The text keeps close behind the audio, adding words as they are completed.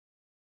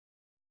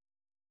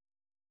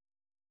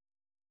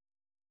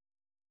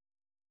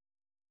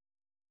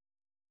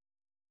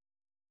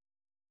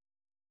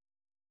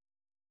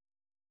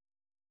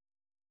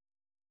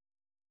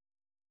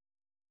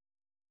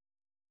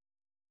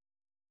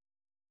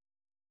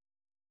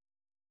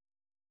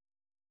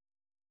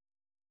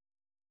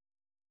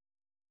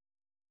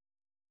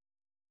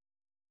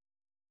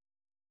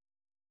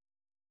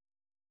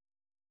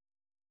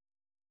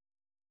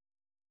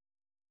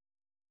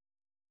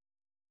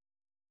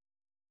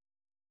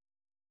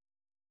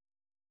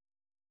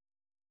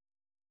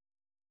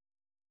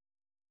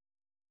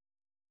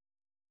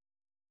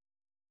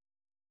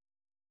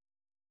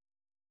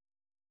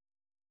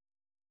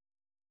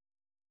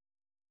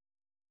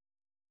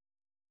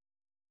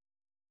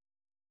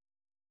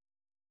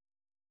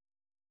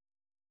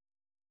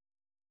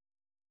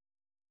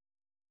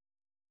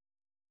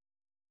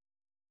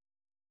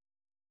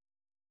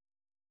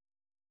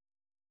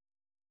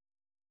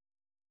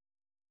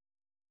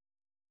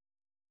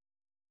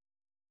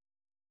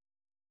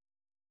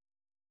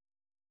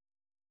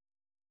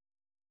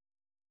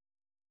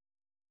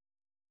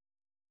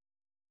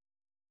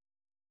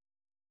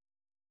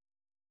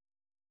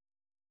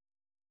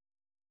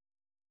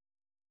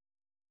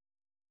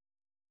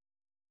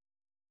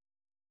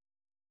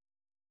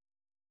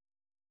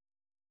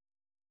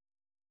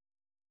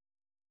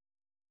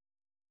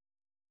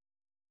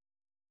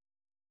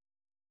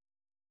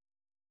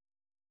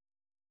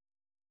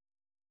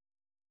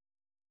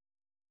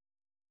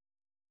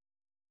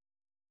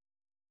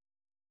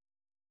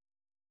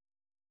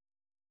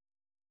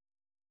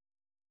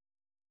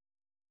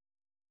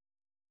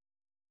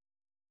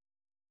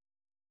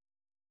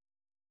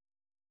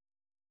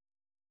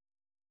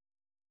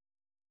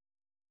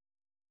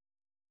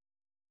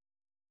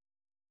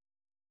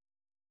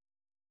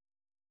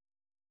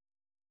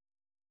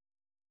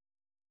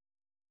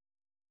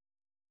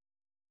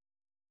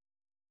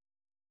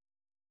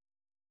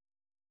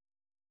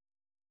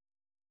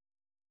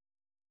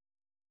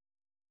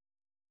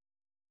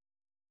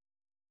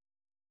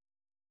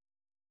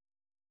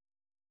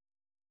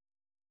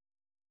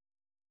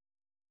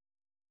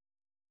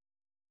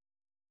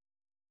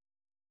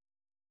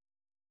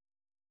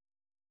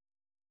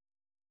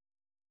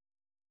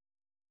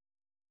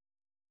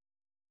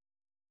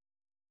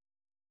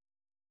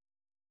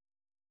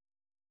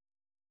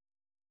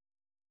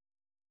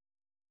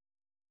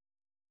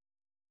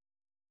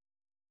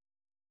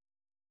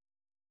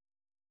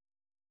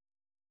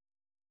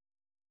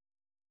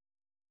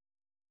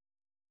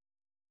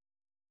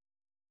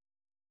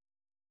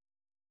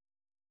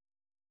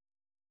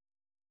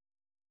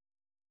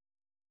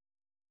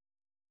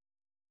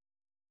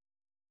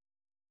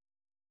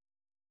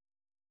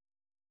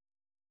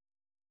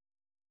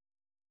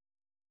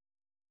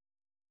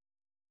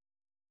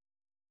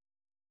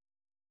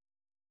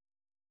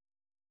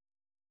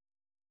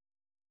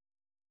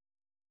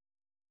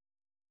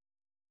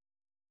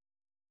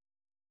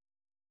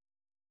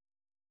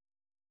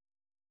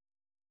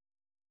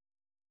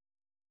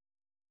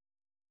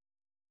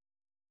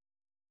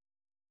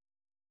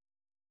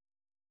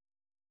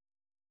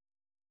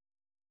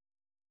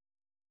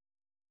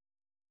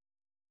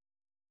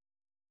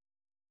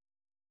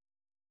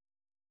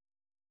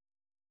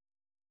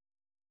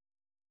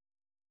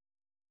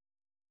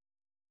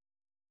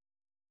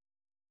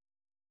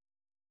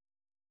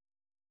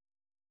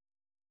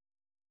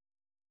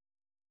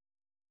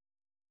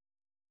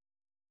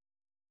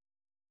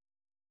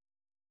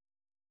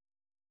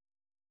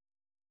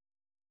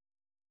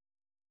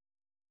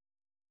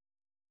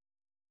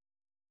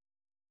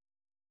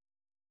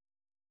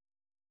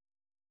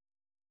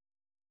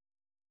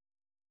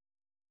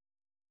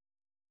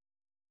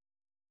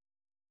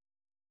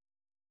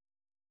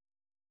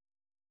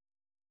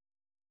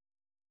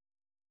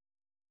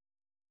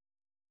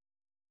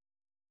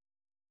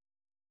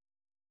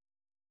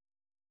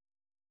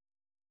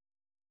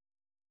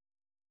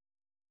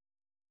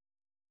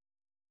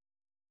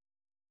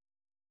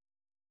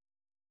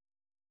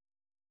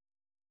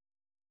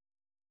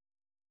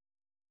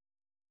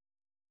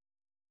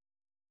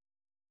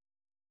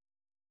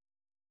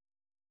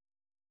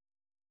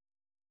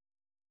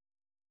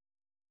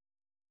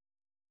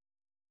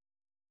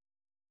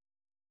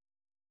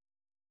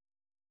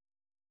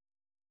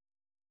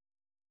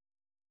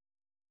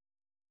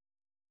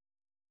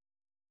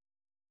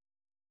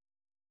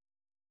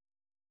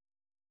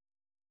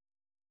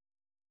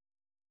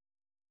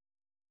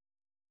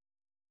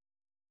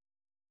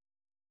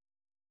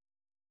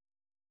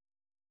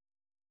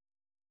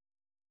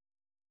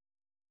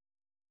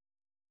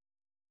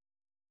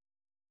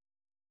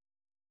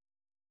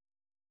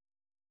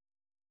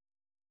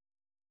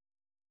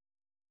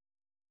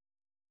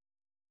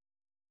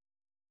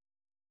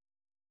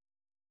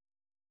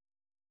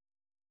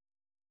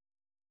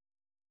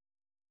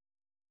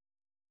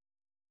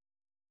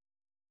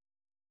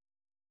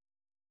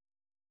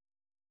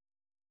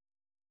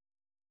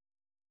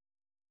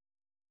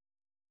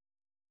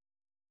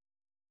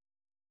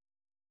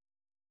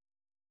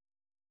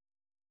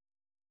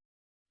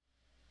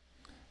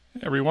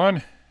Hey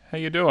everyone, how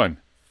you doing?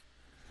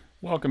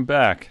 Welcome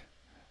back.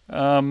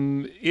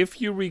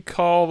 If you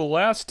recall the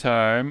last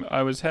time,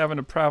 I was having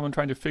a problem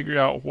trying to figure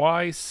out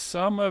why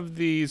some of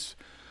these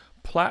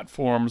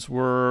platforms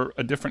were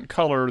a different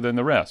color than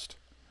the rest.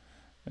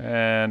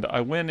 And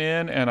I went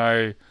in and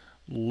I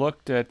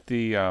looked at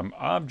the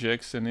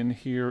objects, and in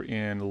here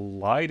in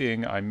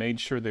lighting, I made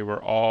sure they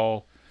were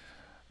all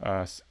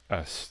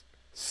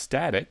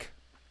static,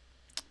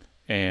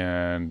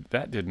 and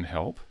that didn't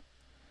help.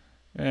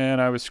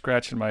 And I was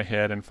scratching my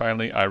head, and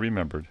finally I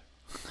remembered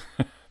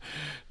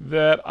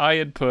that I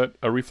had put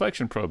a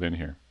reflection probe in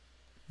here.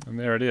 And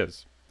there it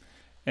is.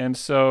 And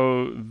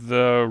so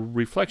the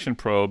reflection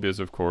probe is,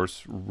 of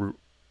course,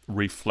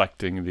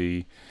 reflecting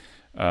the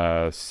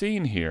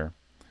scene here.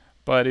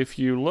 But if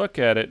you look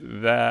at it,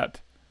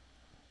 that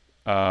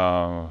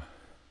uh,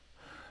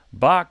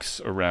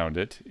 box around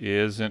it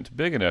isn't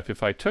big enough.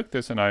 If I took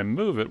this and I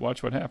move it,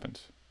 watch what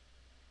happens.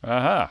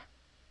 Aha!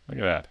 Look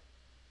at that.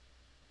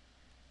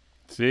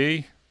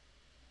 See?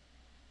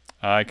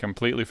 I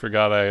completely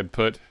forgot I had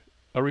put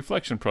a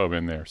reflection probe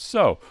in there.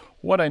 So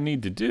what I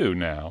need to do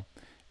now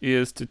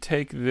is to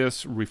take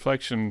this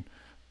reflection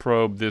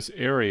probe, this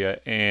area,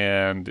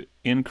 and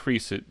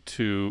increase it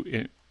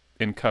to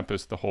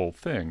encompass the whole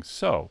thing.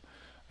 So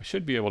I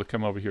should be able to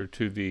come over here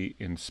to the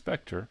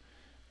inspector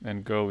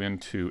and go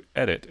into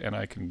edit, and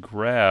I can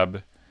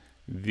grab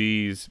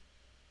these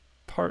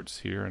parts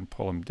here and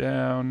pull them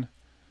down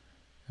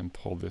and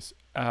pull this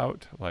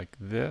out like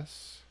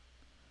this,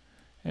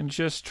 and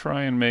just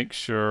try and make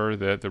sure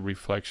that the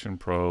reflection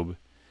probe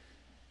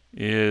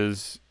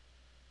is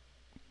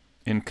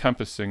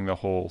encompassing the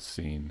whole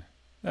scene.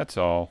 That's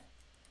all.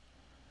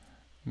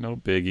 No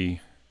biggie.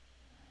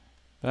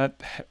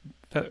 That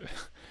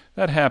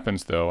that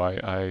happens though.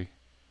 I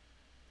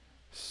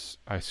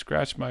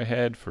scratched my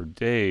head for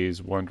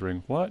days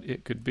wondering what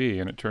it could be,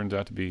 and it turns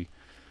out to be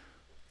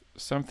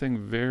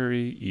something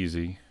very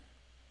easy.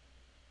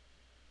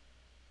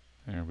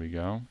 There we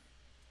go.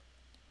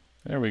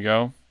 There we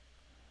go.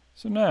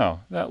 So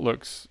now that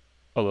looks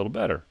a little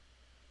better.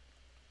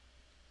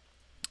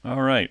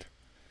 All right.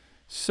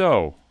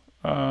 So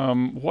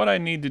what I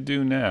need to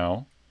do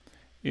now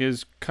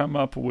is come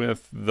up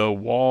with the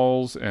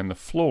walls and the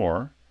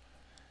floor.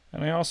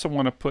 And I also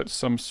want to put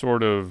some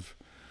sort of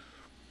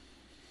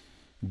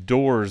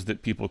doors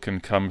that people can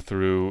come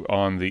through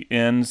on the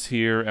ends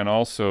here, and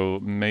also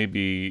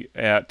maybe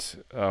at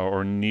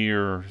or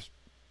near,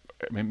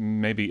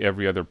 maybe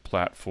every other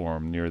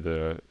platform near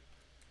the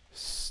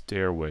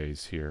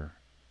stairways here.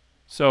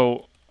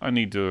 So I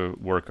need to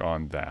work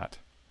on that.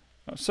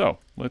 So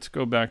let's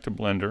go back to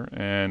Blender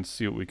and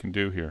see what we can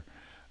do here.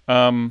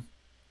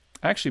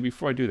 Actually,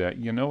 before I do that,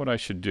 you know what I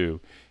should do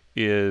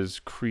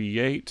is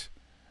create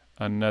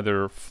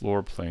another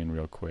floor plane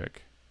real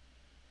quick,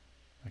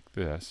 like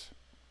this.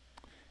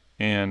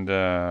 And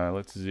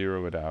let's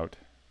zero it out.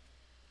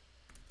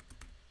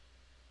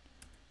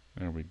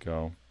 There we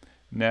go.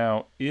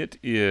 Now it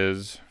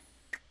is,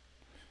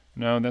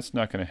 no, that's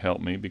not going to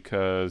help me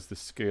because the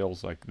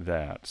scale's like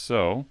that.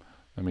 So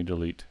let me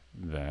delete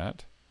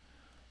that.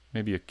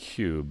 Maybe a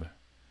cube.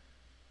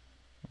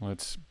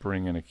 Let's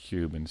bring in a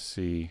cube and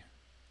see.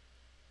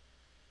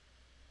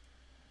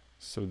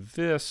 So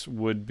this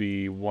would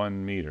be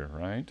 1 meter,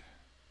 right?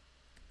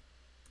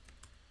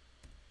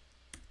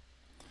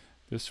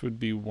 This would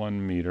be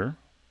 1 meter.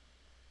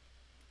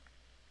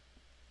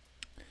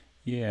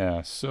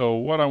 Yeah, so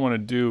what I want to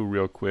do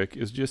real quick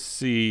is just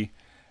see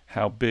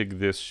how big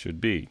this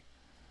should be.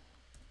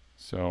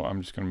 So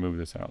I'm just going to move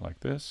this out like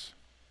this.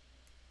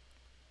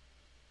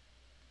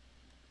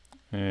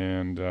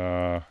 And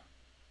let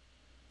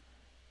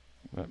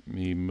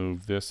me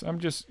move this. I'm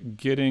just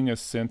getting a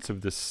sense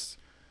of this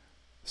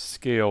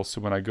scale,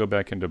 so when I go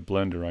back into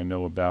Blender, I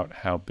know about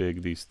how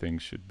big these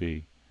things should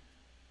be.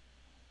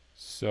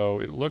 So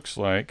it looks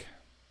like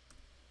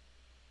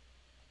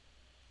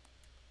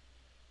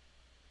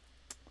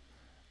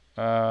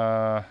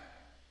uh,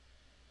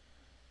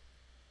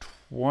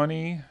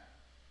 20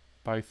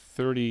 by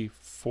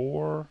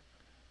 34,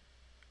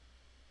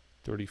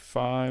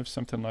 35,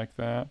 something like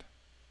that.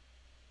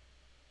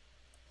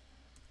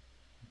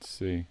 Let's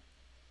see.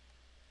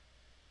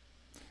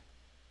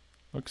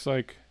 Looks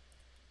like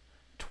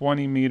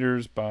 20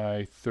 meters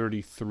by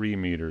 33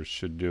 meters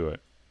should do it.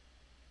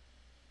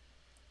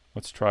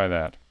 Let's try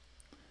that.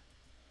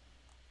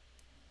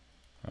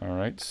 All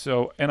right,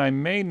 so, and I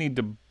may need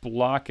to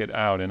block it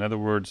out. In other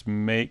words,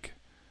 make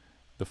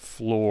the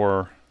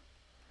floor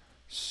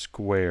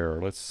square.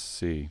 Let's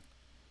see.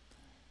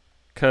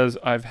 Because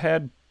I've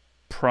had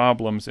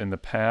problems in the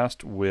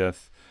past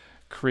with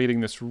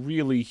creating this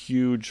really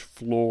huge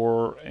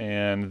floor,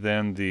 and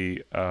then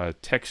the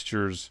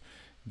textures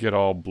get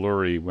all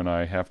blurry when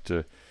I have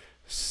to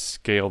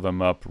scale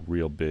them up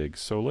real big.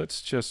 So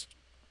let's just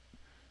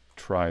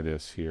try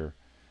this here.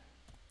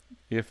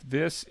 If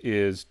this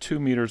is 2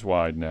 meters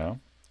wide now,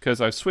 because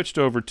I've switched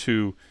over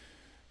to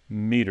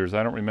meters.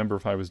 I don't remember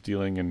if I was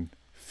dealing in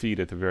feet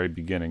at the very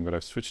beginning, but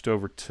I've switched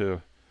over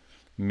to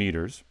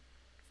meters.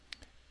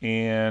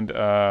 And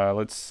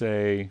let's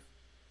say,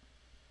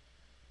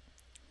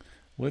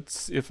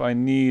 if I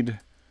need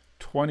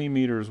 20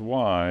 meters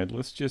wide,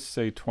 let's just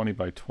say 20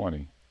 by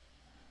 20.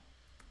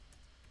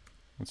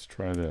 Let's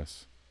try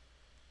this.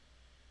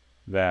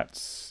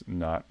 That's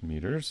not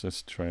meters.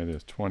 Let's try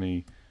this.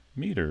 20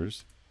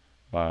 meters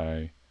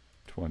by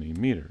 20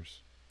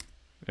 meters.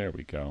 There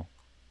we go.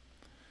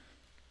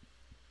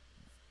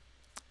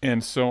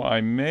 And so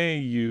I may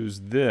use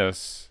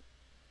this,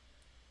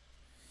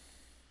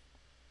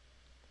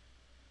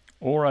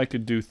 or I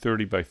could do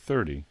 30 by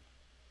 30.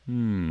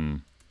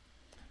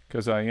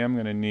 Because I am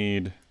going to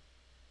need,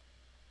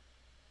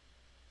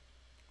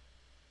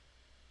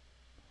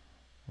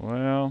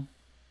 well,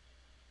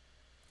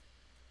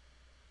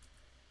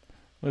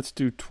 let's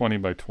do 20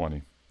 by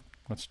 20.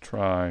 Let's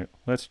try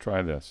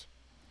this.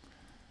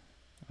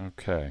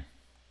 Okay.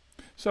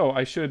 So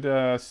I should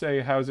say,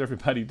 how's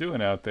everybody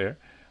doing out there?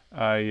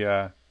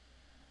 I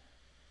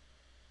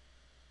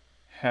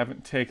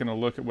haven't taken a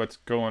look at what's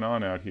going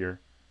on out here.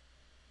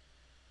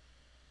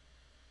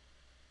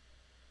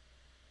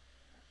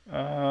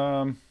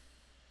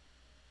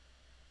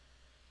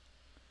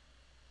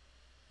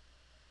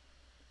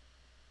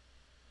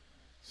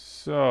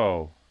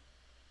 So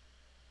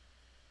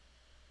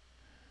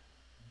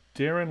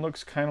Darren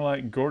looks kind of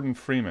like Gordon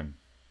Freeman.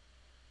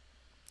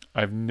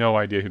 I have no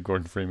idea who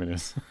Gordon Freeman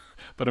is,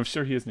 but I'm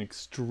sure he is an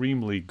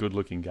extremely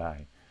good-looking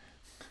guy.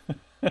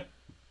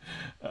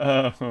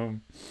 Let's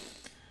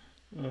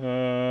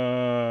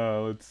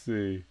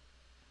see.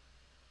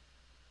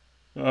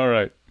 All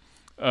right.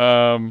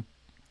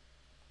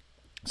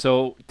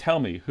 So tell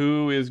me,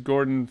 who is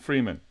Gordon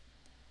Freeman?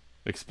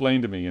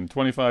 Explain to me in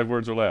 25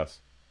 words or less.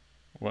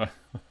 What?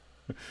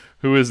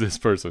 Who is this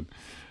person?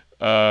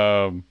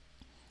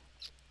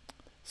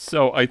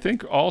 So I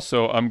think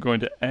also I'm going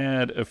to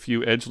add a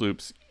few edge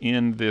loops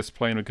in this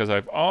plane, because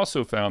I've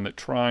also found that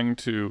trying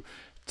to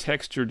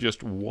texture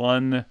just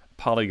one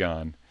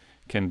polygon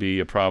can be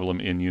a problem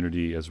in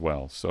Unity as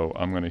well. So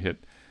I'm going to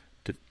hit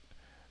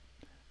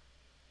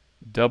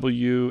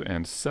W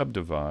and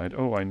subdivide.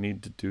 Oh, I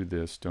need to do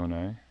this, don't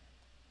I?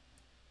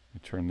 Let me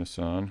turn this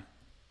on.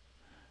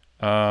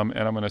 And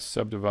I'm going to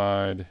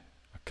subdivide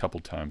a couple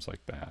times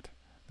like that.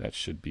 That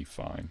should be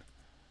fine.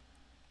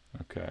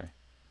 Okay.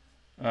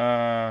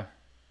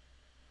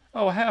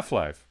 Oh,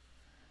 Half-Life.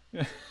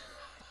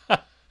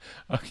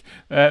 Okay.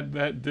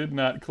 That did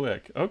not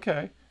click.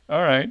 Okay.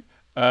 All right.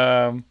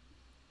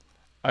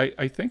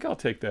 I think I'll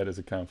take that as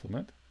a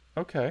compliment.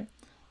 Okay.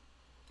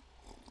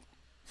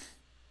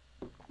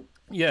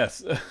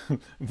 Yes.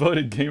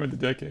 Voted Game of the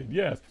Decade.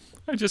 Yes.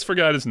 I just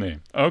forgot his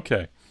name.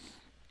 Okay.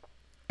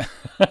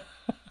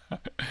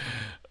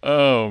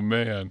 Oh,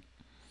 man.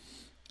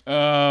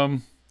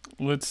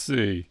 Let's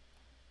see.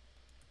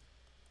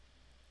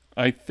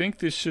 I think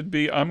this should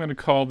be, I'm going to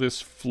call this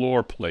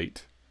floor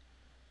plate.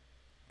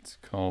 Let's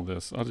call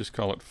this, I'll just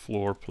call it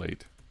floor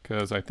plate,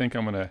 because I think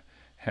I'm going to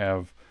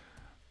have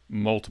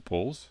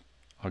multiples.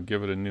 I'll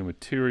give it a new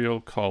material,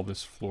 call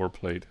this floor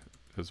plate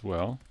as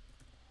well.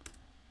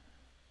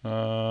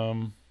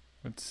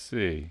 Let's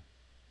see.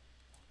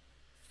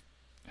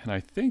 And I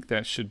think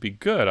that should be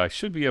good. I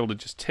should be able to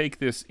just take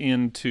this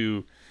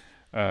into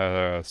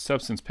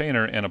Substance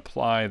Painter and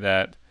apply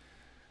that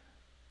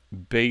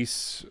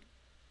base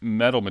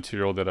metal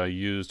material that I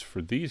used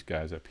for these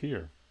guys up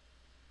here.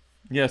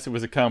 Yes, it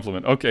was a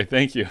compliment. Okay,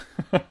 thank you.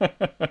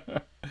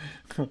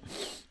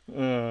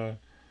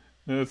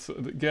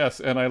 Yes,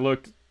 and I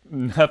looked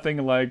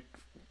nothing like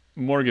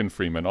Morgan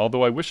Freeman,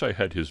 although I wish I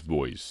had his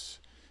voice,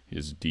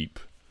 his deep,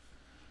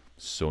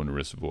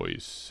 sonorous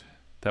voice.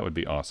 That would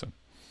be awesome.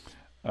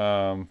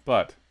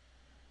 But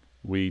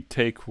we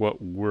take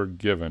what we're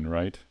given,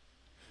 right?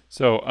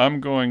 So I'm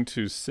going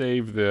to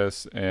save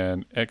this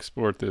and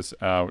export this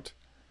out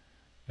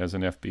as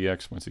an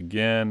FBX once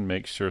again.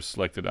 Make sure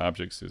selected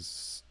objects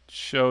is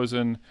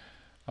chosen.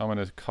 I'm going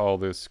to call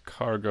this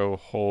cargo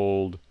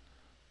hold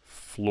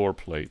floor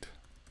plate,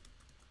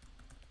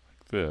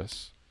 like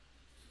this.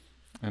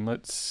 And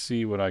let's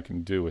see what I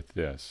can do with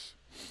this.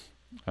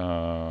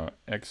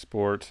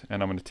 Export,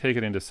 and I'm going to take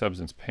it into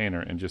Substance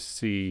Painter and just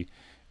see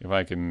if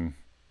I can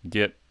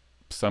get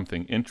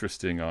something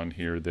interesting on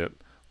here that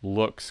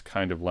looks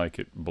kind of like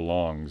it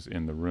belongs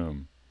in the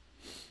room.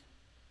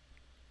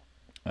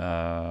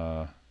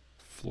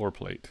 Floor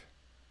plate.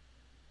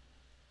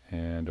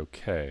 And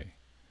okay.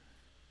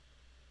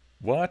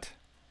 What?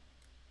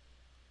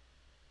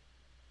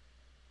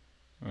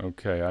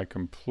 Okay, I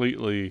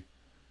completely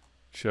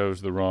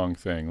chose the wrong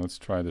thing. Let's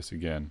try this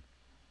again.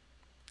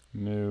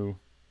 New.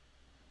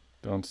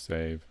 Don't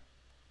save.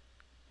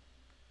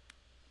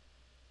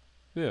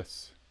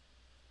 This.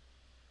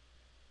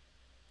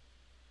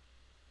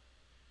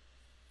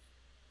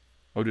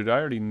 Oh, did I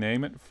already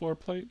name it floor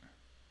plate?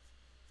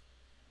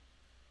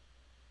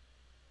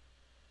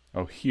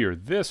 Oh, here,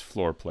 this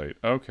floor plate.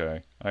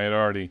 Okay, I had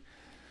already,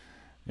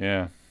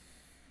 yeah,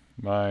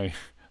 my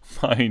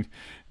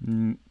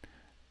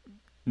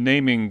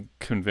naming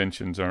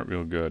conventions aren't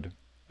real good.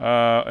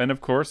 And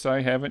of course,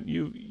 I haven't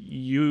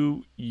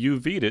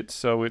UV'd it,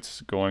 so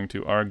it's going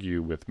to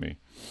argue with me.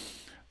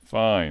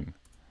 Fine.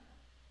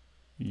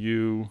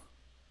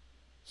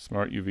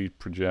 Smart UV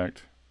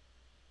project.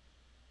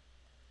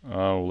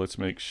 Oh, let's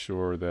make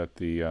sure that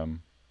the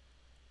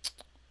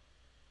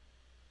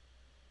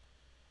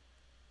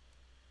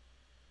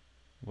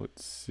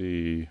let's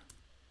see.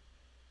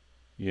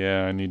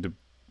 Yeah, I need to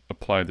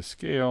apply the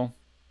scale.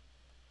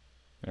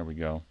 There we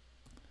go.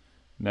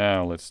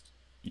 Now let's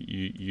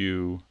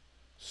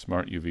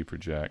Smart UV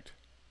project.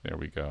 There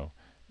we go.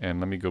 And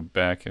let me go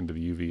back into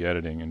the UV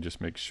editing and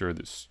just make sure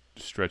that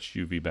stretch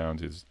UV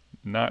bounds is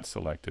not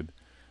selected,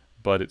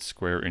 but it's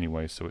square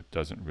anyway, so it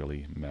doesn't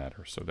really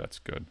matter. So that's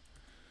good.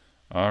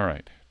 All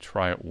right,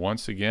 try it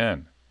once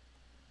again.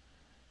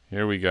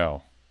 Here we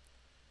go.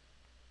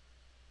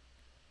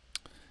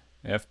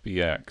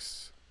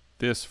 FBX,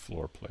 this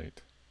floor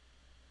plate.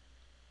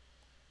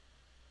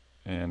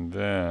 And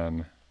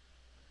then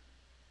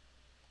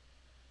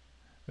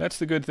that's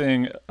the good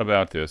thing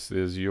about this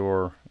is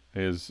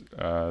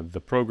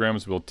the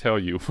programs will tell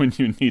you when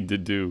you need to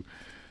do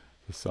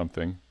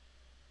something.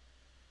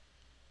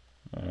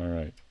 All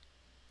right.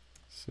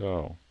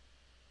 So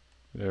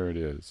there it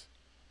is.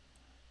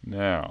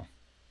 Now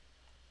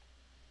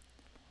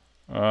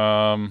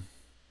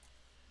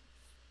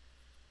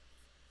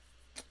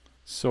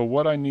so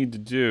what I need to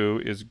do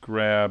is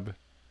grab,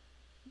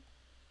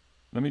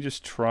 let me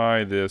just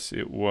try this.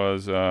 It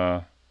was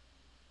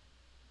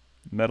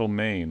metal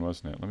main,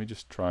 wasn't it? Let me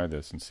just try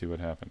this and see what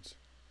happens.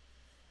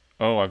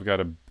 Oh, I've got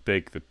to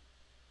bake the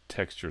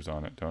textures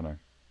on it, don't I?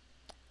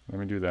 Let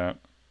me do that.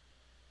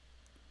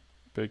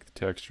 Bake the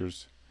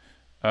textures.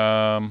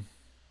 I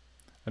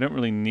don't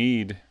really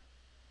need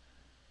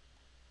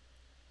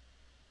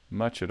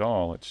much at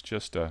all. It's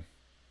just a...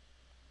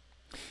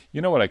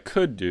 You know what I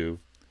could do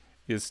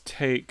is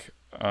take...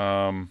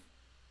 yeah,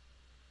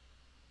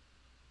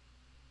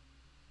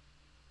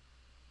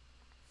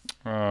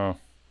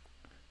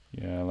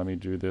 let me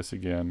do this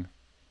again.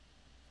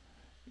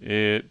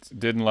 It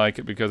didn't like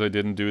it because I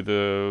didn't do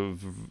the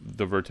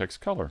vertex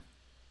color.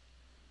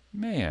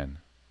 Man.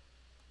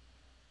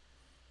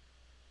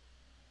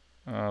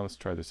 Let's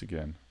try this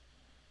again.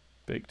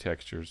 Bake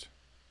textures.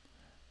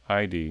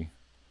 ID.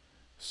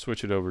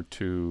 Switch it over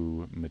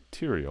to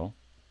material.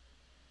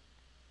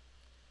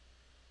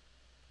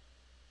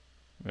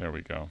 There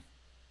we go.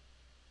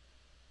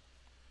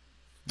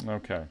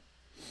 Okay.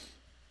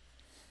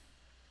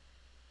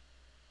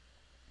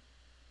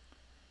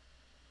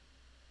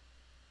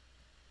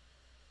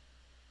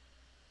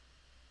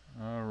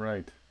 All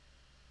right.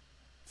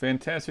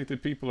 Fantastic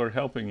that people are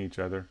helping each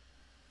other.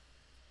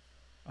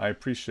 I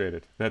appreciate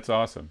it. That's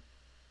awesome.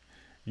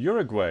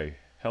 Uruguay.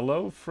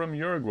 Hello from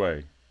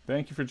Uruguay.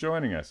 Thank you for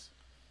joining us.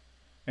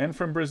 And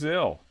from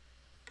Brazil.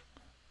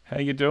 How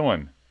you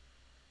doing?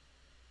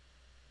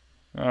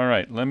 All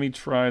right, let me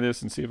try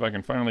this and see if I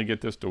can finally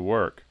get this to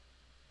work.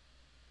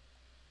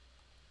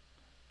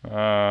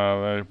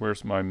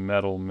 Where's my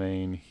metal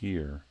main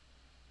here?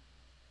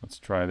 Let's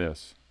try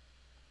this.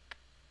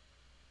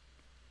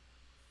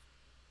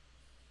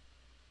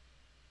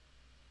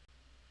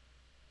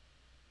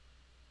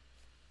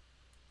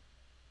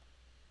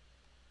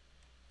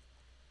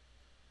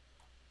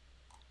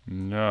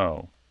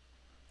 No,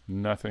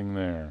 nothing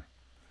there.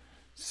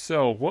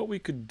 So what we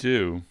could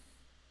do,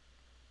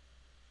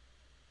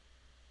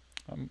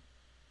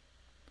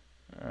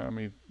 let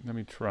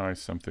me try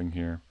something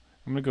here.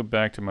 I'm going to go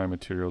back to my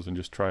materials and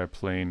just try a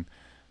plain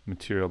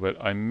material, but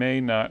I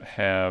may not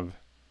have,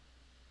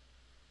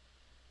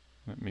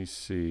 let me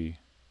see.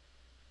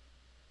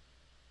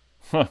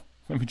 Let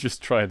me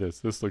just try this.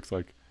 This looks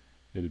like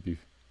it'd be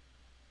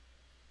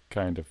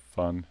kind of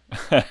fun.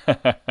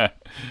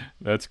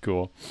 That's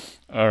cool.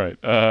 All right.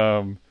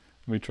 Let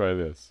me try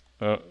this.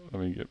 Let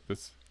me get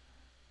this.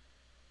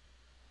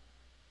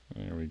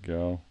 There we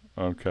go.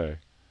 Okay.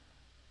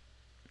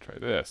 Try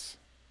this.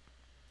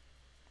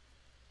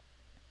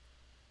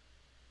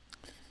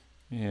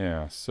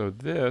 Yeah, so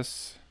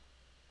this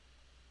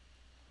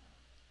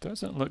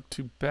doesn't look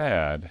too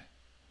bad,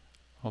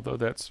 although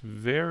that's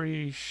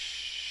very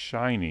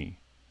shiny.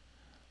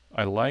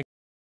 I like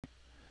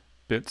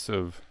bits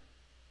of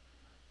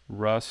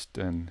rust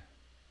and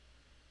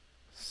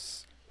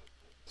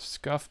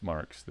scuff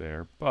marks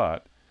there,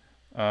 but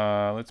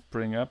let's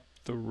bring up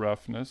the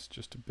roughness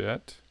just a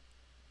bit.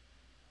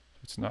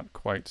 It's not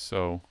quite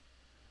so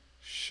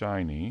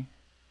shiny.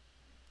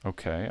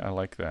 Okay, I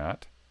like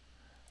that.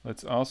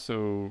 Let's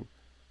also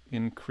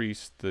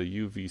increase the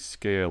UV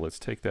scale. Let's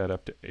take that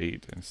up to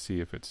 8 and see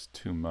if it's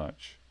too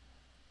much.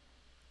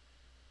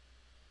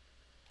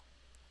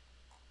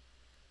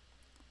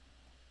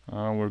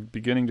 We're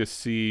beginning to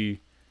see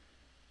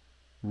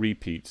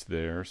repeats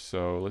there,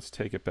 so let's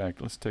take it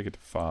back. Let's take it to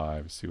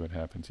 5, see what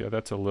happens. Yeah,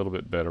 that's a little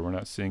bit better. We're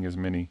not seeing as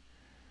many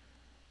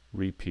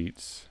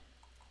repeats.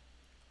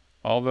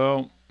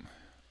 Although,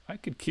 I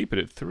could keep it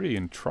at 3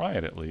 and try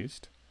it at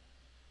least.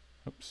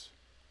 Oops.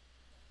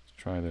 Let's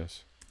try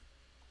this.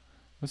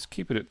 Let's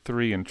keep it at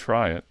 3 and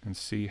try it and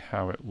see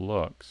how it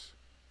looks.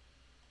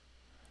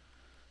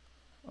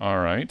 All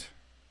right.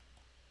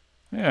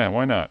 Yeah,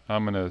 why not?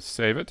 I'm going to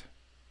save it.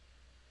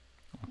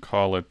 I'll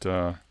call it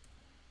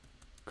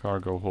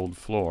cargo hold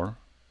floor.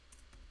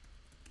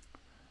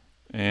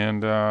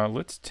 And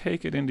let's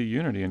take it into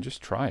Unity and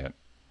just try it.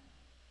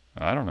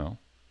 I don't know.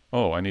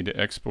 Oh, I need to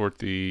export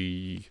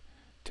the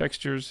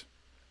textures.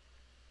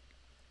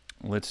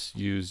 Let's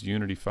use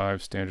Unity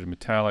 5 Standard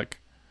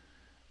Metallic.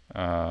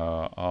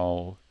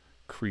 I'll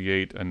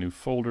create a new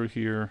folder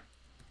here.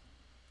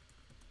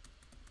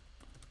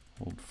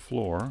 Hold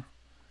floor.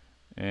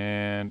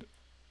 And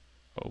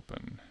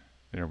open.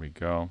 There we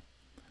go.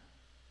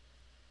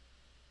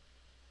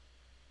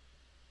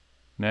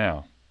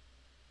 Now,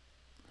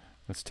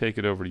 let's take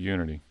it over to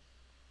Unity.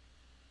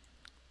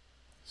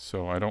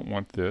 So I don't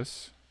want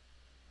this.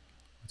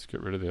 Let's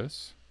get rid of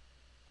this.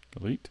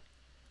 Delete.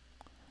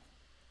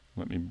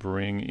 Let me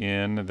bring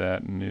in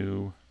that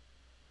new,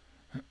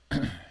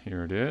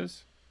 here it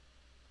is.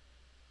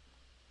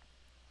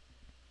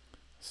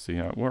 See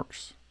how it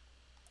works.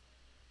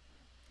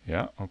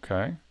 Yeah,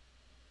 okay.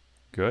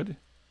 Good.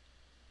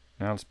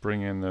 Now let's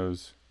bring in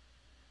those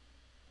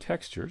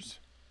textures.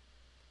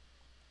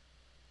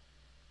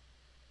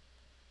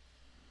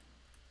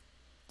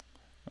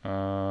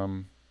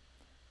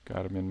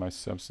 Got them in my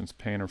Substance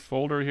Painter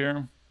folder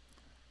here.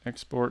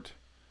 Export,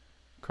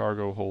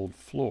 cargo hold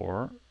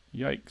floor.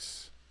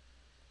 Yikes.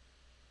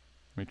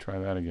 Let me try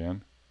that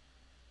again.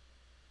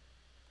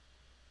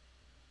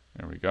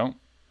 There we go.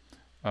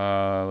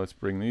 Let's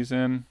bring these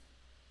in.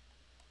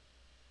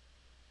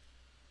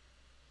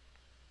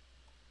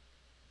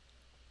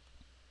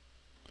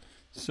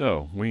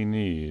 So we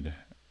need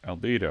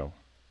albedo,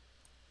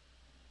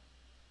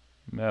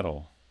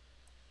 metal,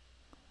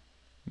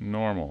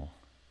 normal,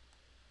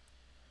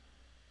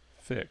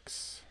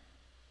 fix.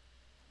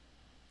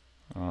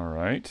 All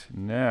right,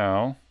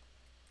 now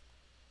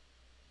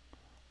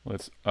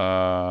let's what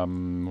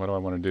do I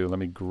want to do? Let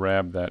me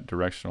grab that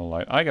directional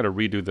light. I got to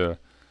redo the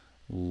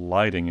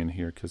lighting in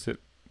here because it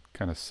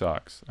kind of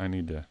sucks. I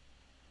need to,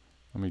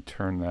 let me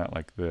turn that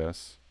like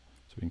this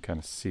so we can kind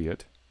of see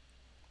it.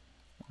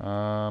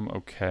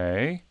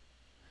 Okay,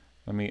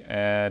 let me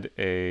add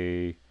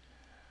a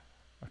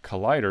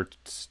collider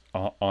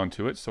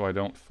onto it so I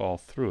don't fall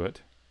through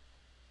it.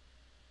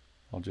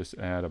 I'll just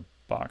add a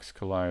box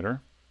collider.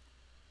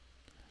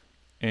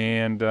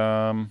 And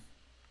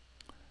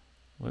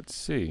let's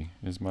see,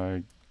 is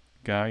my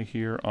guy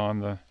here on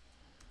the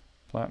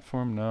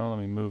platform? No, let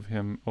me move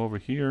him over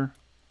here.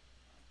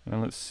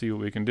 And let's see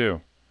what we can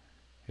do.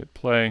 Hit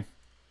play.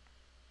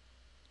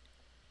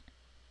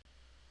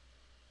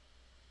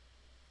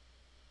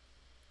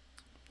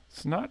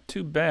 It's not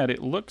too bad.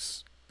 It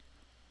looks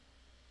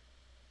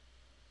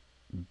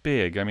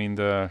big. I mean,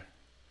 the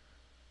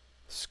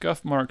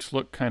scuff marks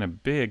look kind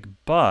of big,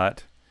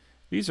 but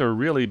these are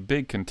really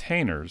big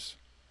containers.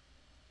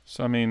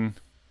 So, I mean,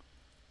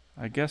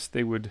 I guess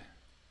they would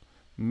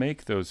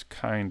make those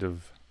kind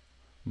of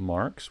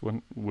marks,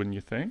 wouldn't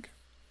you think?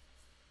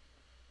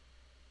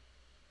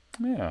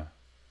 Yeah.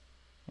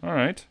 All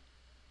right.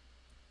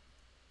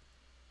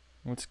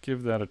 Let's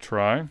give that a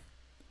try.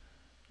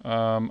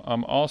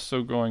 I'm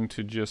also going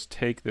to just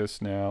take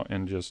this now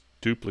and just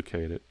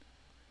duplicate it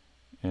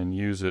and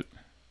use it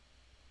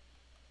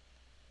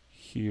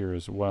here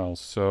as well.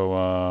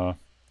 So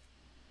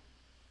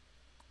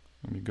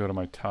let me go to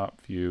my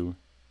top view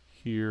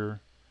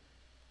here,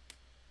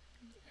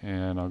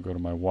 and I'll go to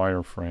my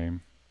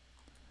wireframe,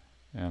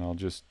 and I'll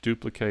just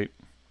duplicate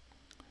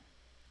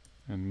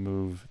and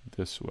move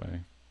this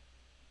way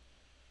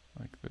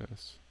like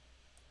this.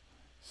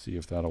 See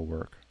if that'll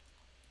work.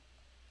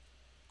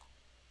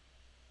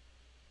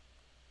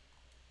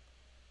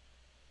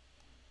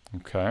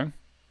 Okay.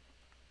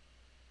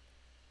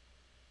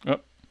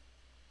 Oh,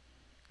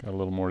 got a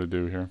little more to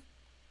do here.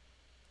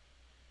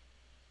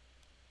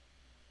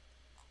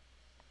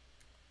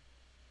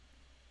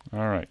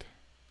 All right.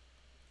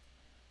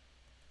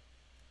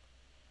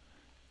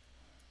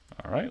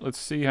 All right, let's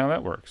see how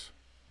that works.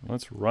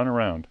 Let's run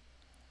around.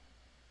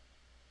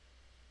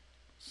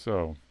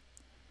 So,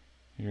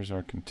 here's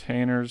our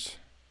containers.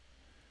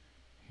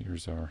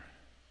 Here's our...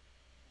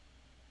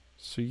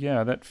 So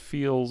yeah, that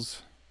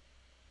feels...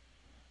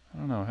 I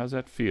don't know, how's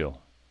that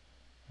feel?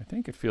 I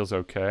think it feels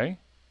okay.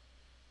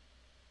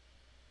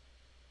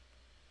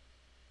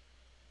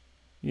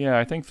 Yeah,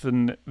 I think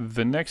the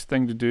next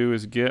thing to do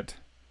is get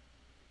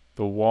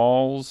the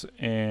walls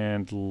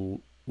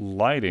and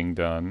lighting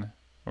done,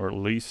 or at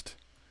least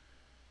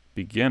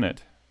begin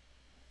it,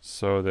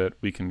 so that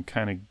we can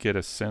kind of get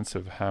a sense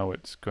of how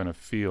it's going to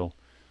feel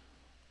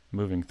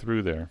moving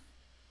through there.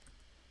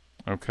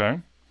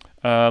 Okay.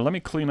 Let me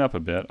clean up a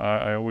bit.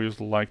 I always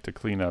like to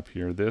clean up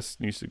here. This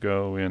needs to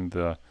go in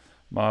the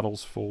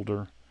models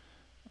folder.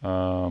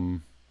 I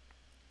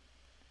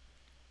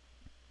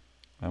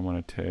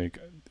want to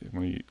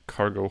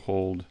cargo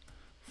hold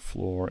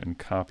floor and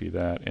copy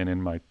that. And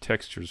in my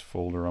textures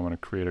folder, I'm going to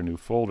create a new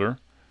folder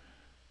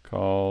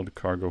called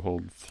cargo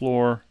hold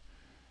floor.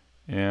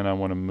 And I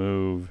want to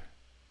move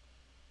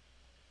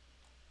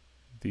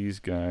these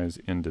guys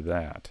into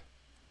that.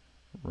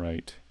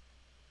 right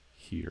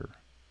here.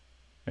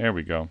 There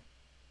we go.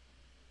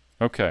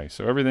 Okay,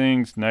 so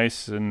everything's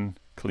nice and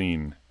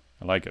clean.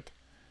 I like it.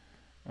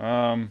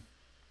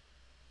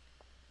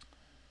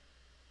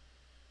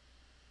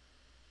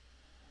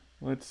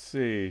 Let's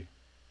see.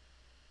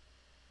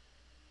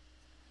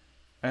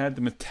 Add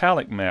the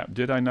metallic map.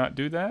 Did I not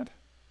do that?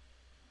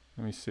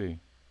 Let me see.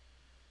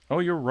 Oh,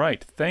 you're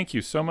right. Thank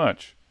you so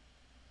much.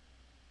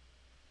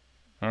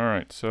 All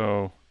right,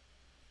 so,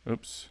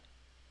 oops.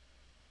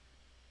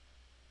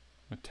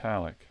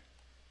 Metallic.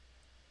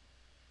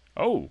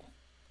 Oh,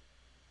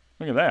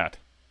 look at that.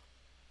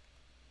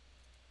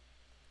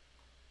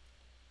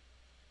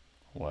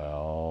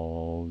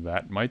 Well,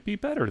 that might be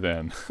better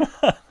then.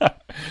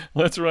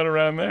 Let's run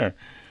around there.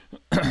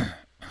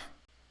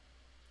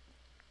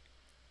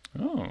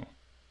 Oh,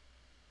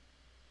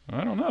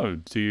 I don't know.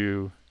 Do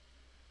you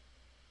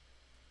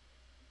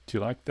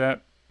like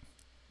that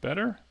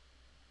better?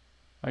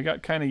 I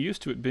got kind of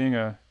used to it being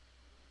a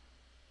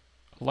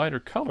lighter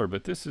color,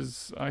 but this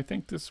is, I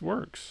think this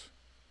works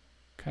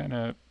kind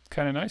of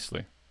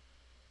nicely.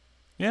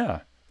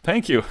 Yeah,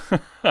 thank you.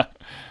 All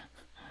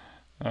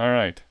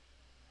right.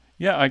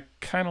 Yeah, I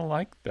kind of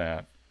like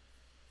that.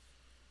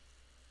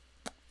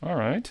 All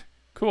right,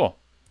 cool.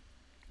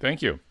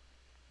 Thank you.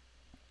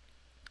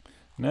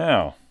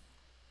 Now,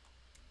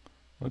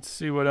 let's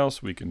see what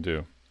else we can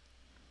do.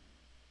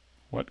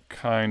 What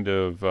kind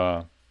of,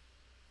 well,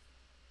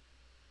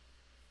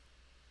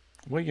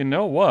 you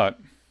know what?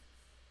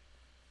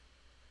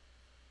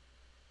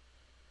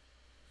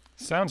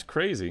 Sounds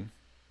crazy.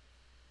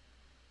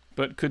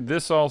 But could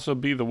this also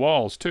be the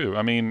walls too?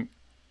 I mean,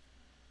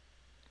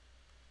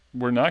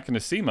 we're not going to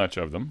see much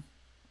of them,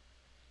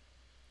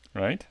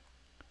 right?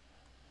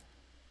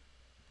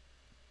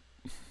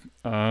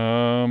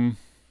 Well,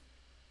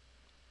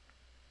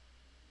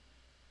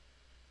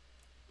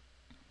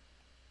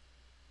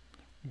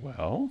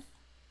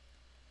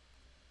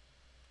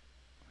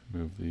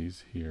 move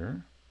these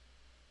here.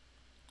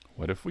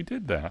 What if we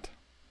did that?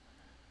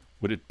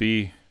 Would it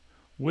be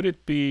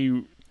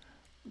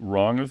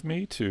wrong of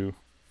me to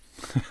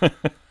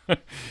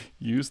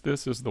use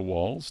this as the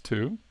walls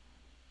too?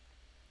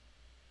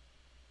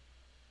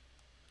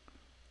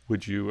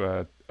 Would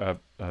you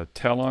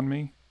tell on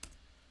me?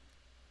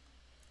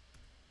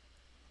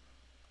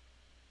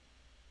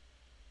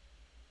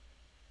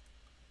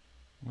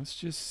 Let's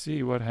just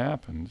see what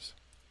happens.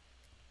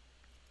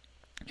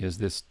 Is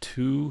this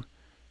too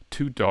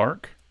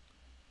dark?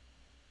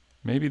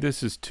 Maybe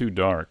this is too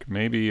dark.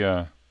 Maybe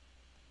I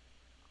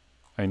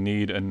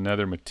need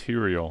another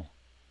material.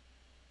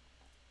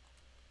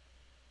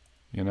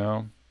 You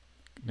know?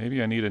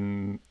 Maybe I need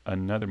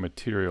another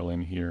material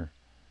in here.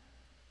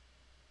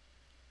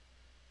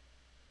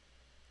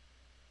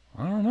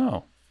 I don't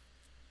know.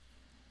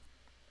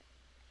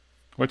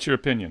 What's your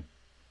opinion?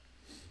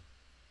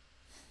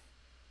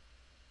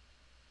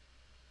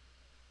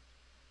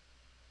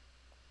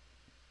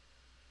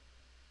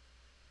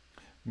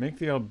 Make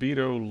the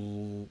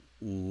albedo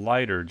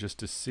lighter just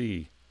to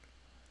see.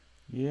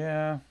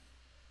 Yeah.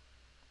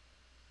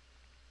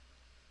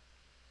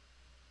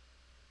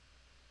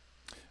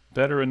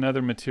 Better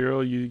another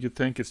material. You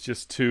think it's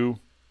just too.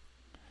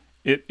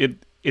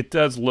 It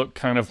does look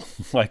kind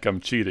of like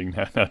I'm cheating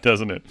now,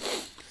 doesn't it?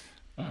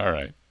 All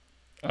right.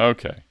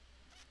 Okay.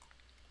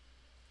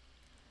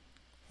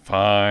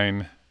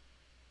 Fine.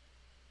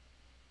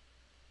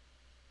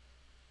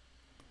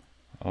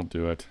 I'll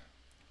do it.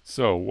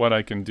 So what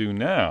I can do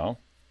now,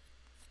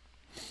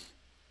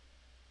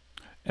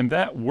 and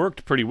that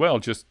worked pretty well,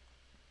 just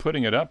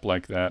putting it up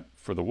like that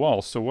for the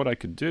wall. So what I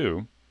could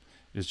do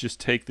is just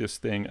take this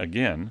thing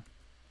again.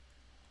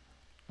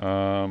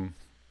 And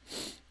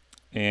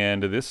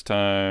this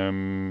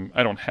time,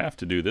 I don't have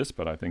to do this,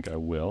 but I think I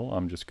will.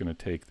 I'm just going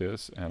to take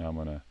this and I'm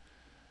going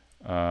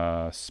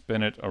to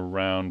spin it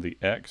around the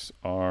X,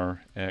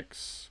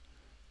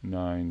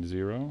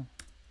 RX90,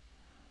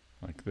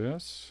 like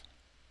this.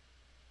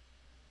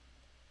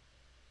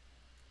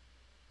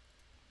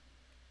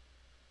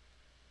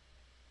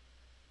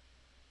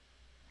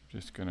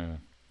 Just going to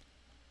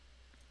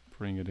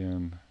bring it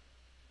in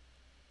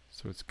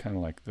so it's kind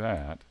of like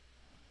that.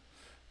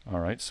 All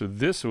right, so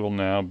this will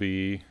now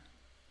be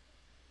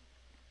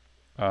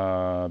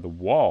the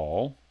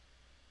wall.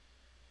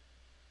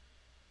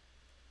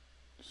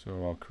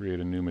 So I'll create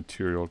a new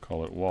material,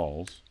 call it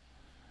walls.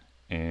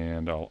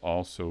 And I'll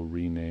also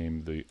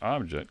rename the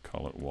object,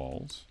 call it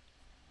walls.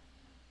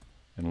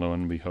 And lo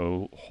and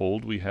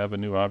behold, we have a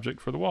new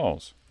object for the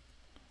walls.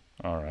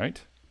 All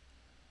right.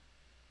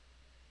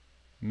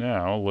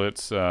 Now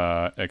let's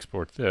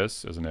export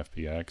this as an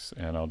FBX,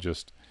 and I'll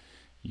just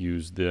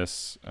use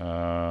this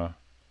as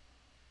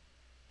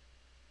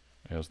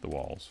the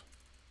walls.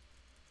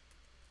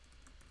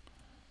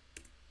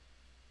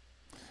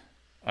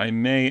 I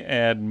may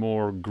add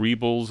more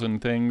greebles and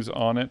things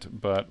on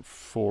it, but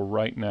for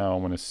right now I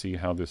want to see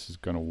how this is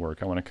going to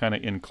work. I want to kind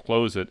of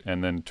enclose it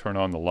and then turn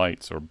on the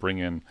lights or bring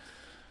in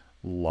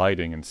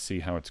lighting and see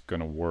how it's going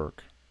to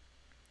work.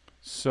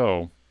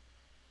 So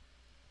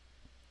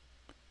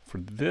for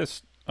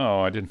this.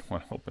 Oh, I didn't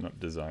want to open up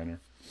Designer.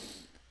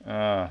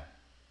 Let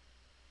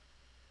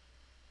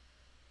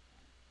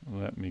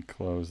me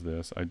close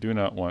this. I do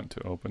not want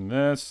to open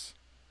this.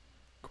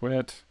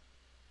 Quit.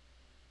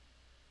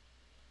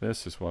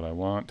 This is what I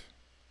want.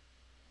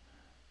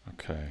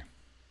 Okay.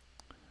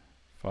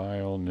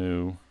 File,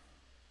 new.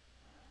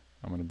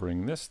 I'm going to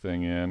bring this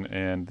thing in,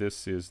 and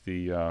this is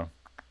the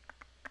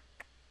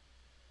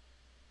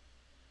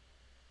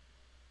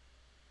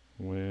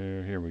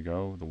here we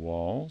go, the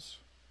walls.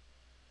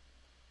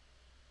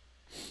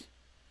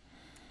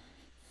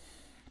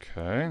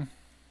 Okay. I'm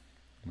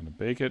going to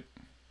bake it.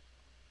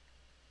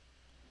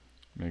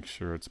 Make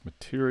sure it's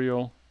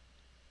material.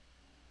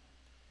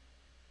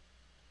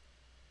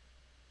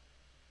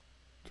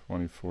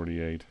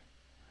 2048.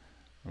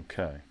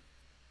 Okay.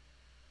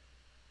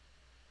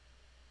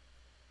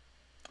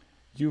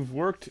 You've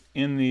worked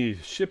in the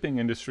shipping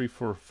industry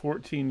for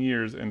 14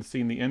 years and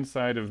seen the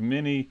inside of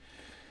many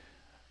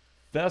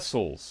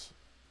vessels.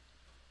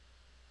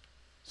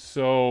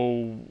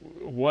 So,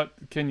 what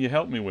can you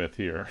help me with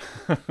here?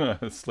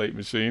 Slate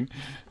machine.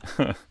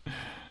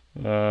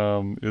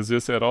 Is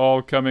this at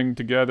all coming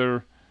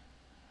together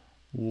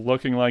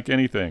looking like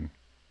anything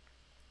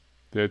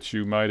that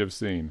you might have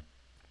seen?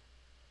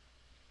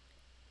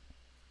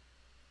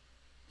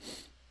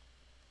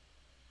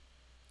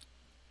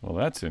 Well,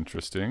 that's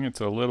interesting.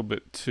 It's a little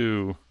bit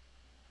too...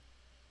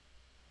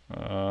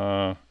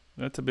 that's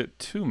a bit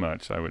too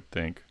much, I would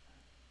think.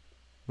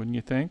 Wouldn't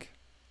you think?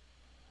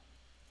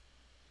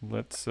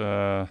 Let's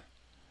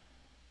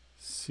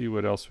see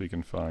what else we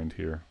can find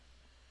here.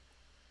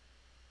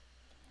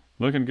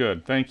 Looking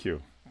good. Thank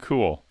you.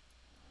 Cool.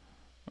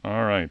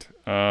 All right.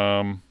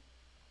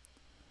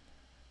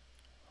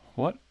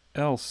 What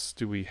else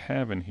do we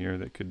have in here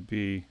that could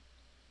be...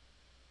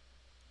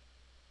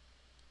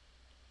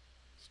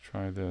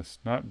 Try this.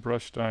 Not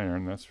brushed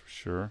iron, that's for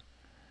sure.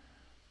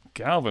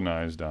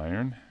 Galvanized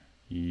iron.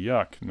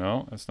 Yuck.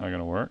 No, that's not going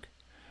to work.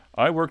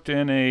 I worked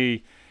in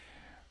a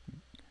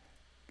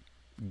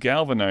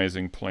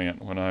galvanizing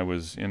plant when I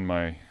was in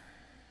my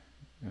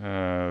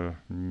when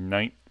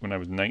I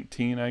was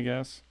 19, I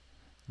guess.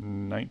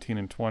 19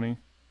 and 20.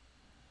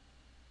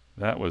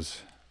 That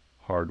was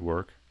hard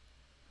work.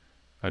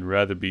 I'd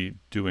rather be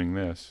doing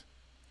this.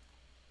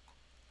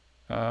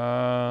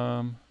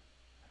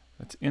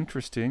 That's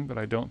interesting, but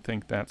I don't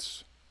think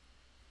that's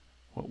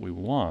what we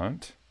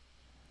want.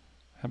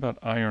 How about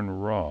iron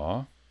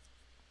raw?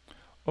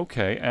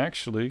 Okay,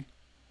 actually,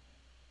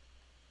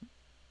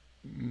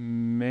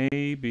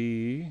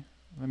 maybe,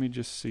 let me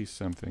just see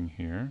something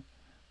here.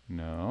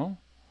 No.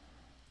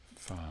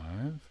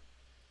 5.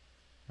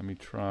 Let me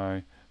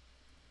try.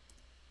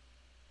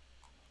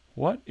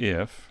 What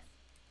if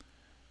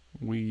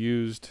we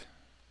used,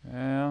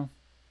 well,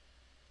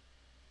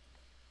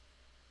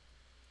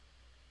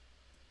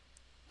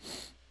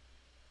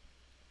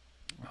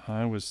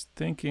 I was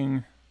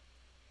thinking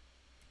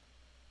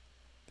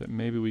that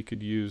maybe we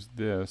could use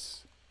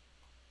this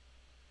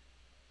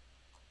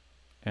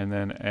and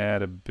then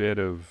add a bit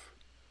of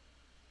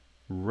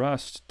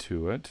rust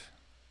to it,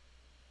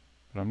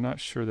 but I'm not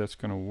sure that's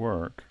going to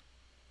work.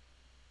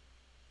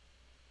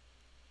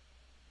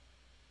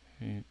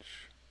 What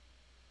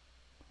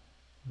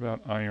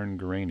about iron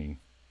grainy?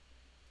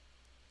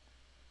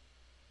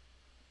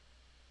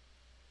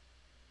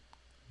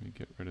 Let me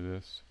get rid of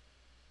this.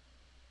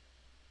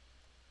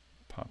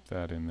 Pop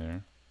that in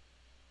there.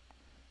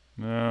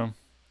 No.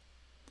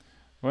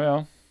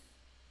 Well,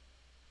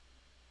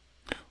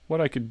 what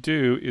I could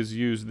do is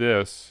use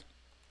this,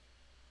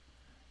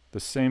 the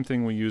same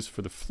thing we use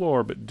for the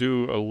floor, but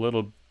do a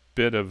little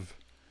bit of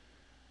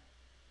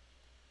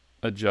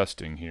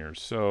adjusting here.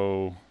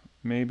 So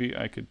maybe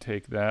I could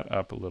take that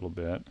up a little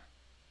bit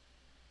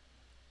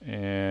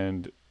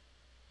and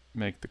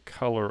make the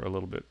color a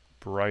little bit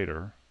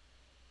brighter,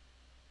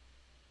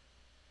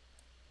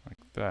 like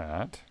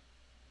that.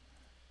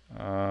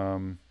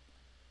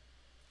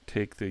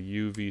 Take the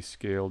UV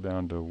scale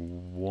down to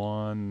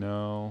 1.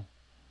 No,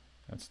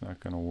 that's not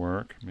going to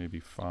work. Maybe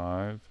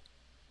 5.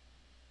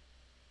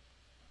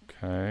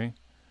 Okay.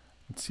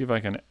 Let's see if I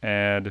can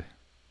add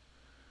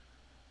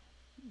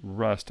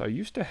rust. I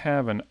used to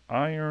have an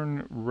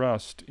iron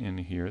rust in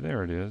here.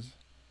 There it is.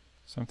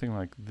 Something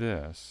like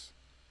this.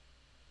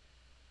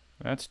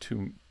 That's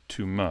too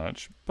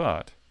much,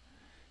 but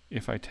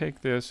if I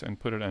take this and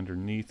put it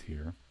underneath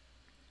here,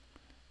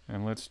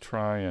 and let's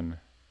try and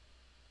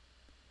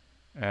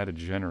add a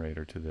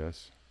generator to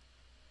this.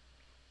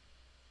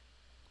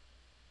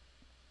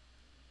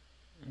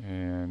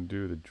 And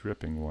do the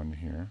dripping one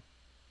here.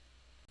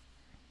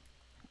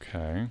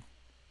 Okay.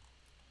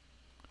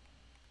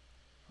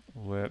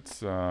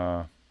 Let's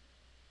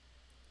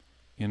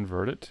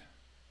invert it.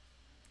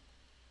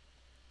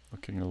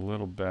 Looking a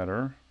little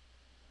better.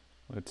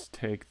 Let's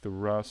take the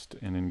rust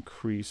and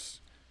increase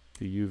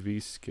the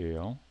UV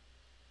scale.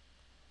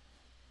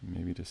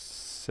 Maybe to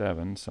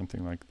 7,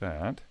 something like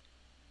that.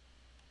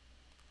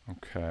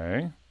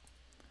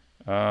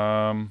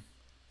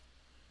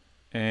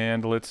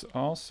 And let's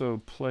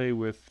also play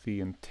with the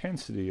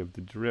intensity of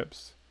the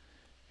drips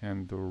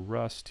and the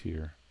rust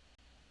here.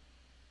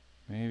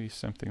 Maybe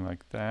something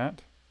like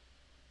that.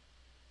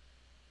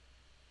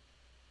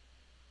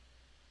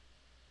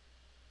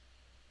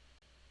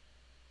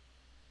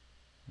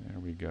 There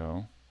we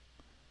go.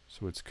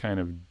 So it's kind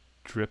of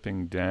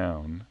dripping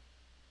down.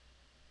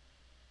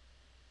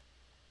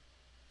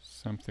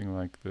 Something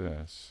like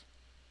this.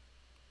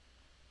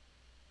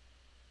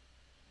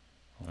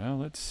 Well,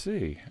 let's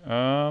see.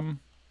 I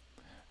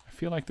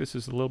feel like this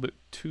is a little bit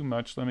too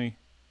much. Let me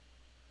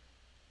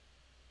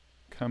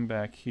come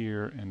back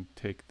here and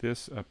take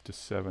this up to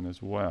 7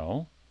 as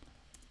well.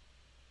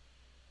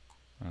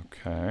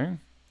 Okay.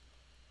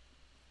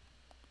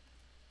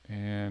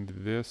 And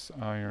this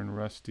iron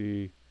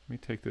rusty, let me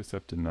take this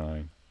up to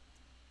 9.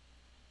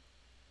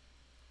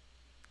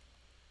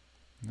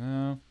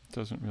 No, it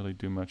doesn't really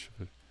do much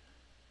of a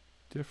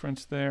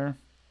difference there.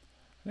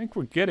 I think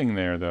we're getting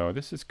there though.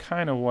 This is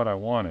kind of what I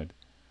wanted,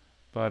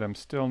 but I'm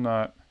still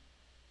not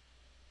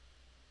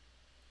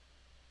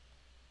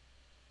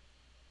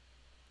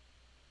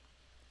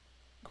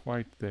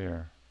quite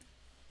there.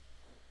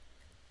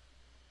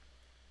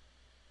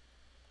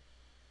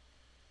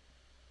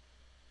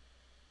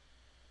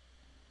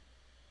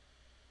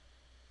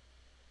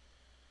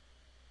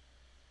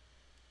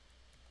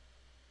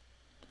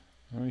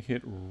 Let me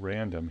hit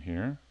random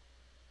here.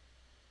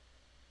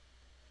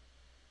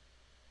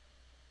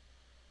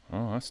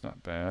 Oh, that's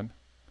not bad.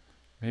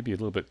 Maybe a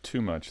little bit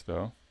too much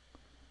though.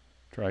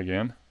 Try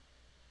again.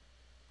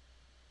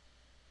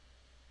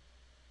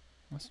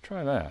 Let's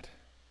try that.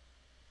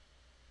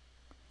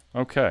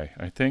 Okay,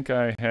 I think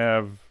I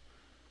have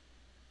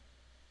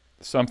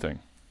something.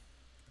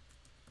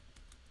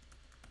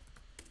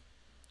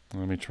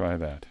 Let me try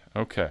that.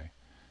 Okay,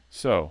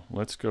 so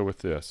let's go with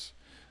this.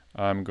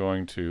 I'm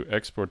going to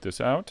export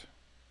this out.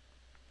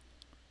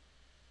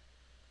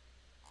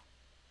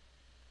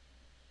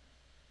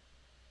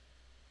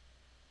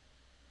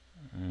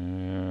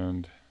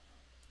 And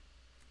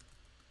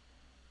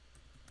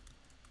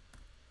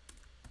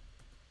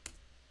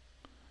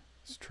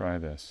let's try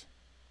this.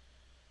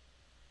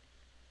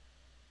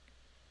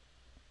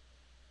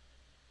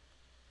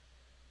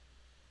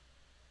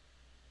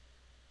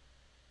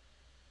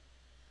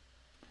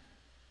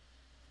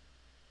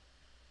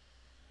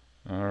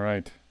 All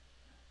right.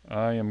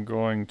 I am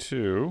going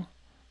to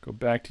go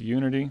back to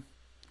Unity.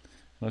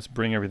 Let's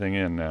bring everything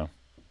in now.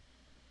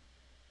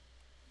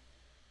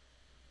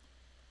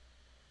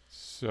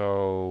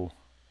 So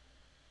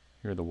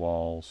here are the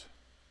walls.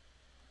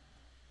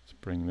 Let's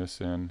bring this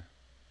in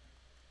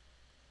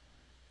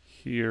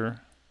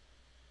here.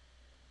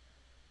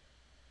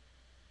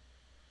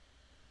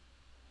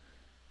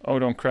 Oh,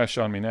 don't crash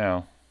on me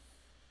now.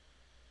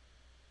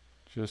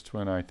 Just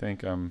when I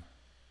think I'm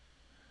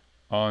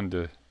on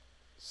to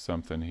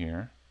something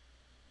here.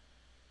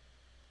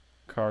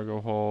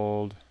 Cargo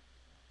hold,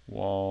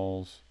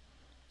 walls.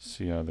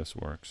 See how this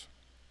works.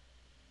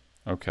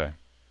 Okay.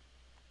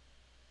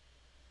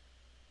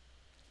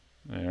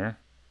 There.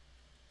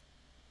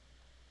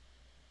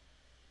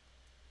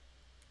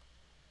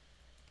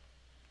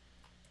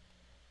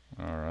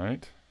 All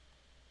right.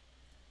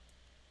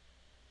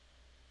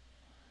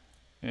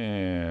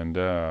 And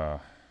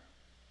let's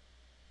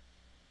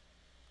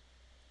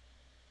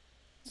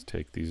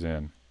take these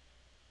in.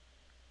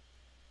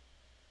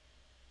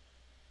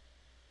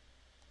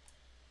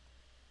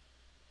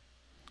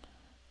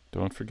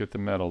 Don't forget the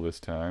metal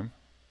this time.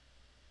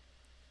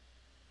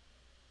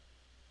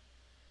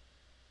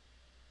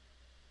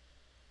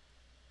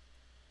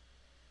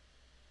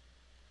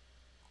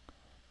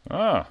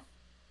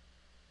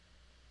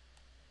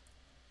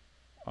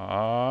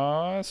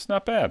 It's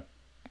not bad.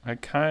 I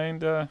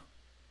kinda...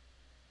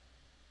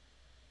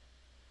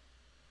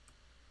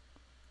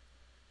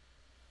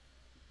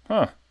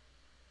 Huh.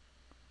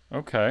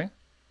 Okay.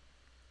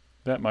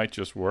 That might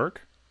just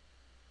work.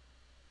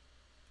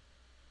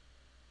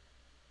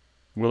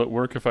 Will it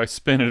work if I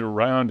spin it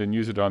around and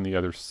use it on the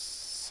other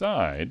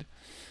side?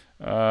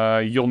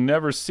 You'll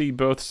never see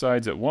both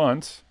sides at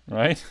once,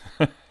 right?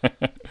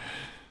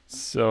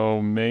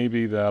 So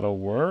maybe that'll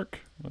work.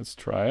 Let's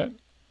try it.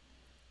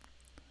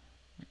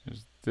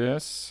 There's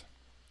this.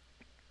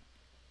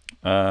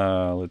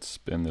 Let's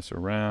spin this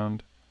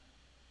around.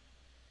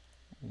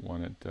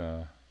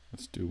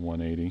 Let's do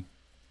 180.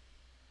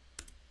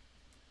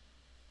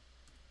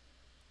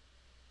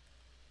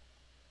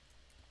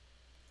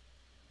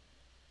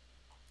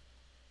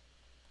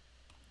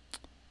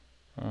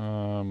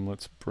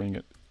 Let's bring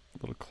it a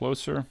little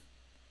closer.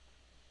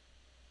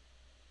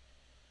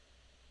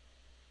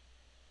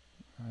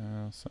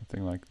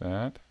 Something like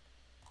that.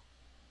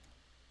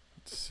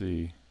 Let's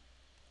see.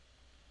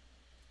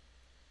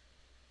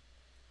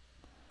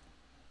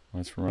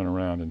 Let's run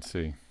around and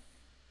see.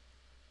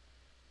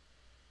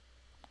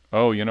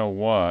 Oh, you know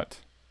what?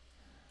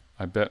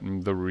 I bet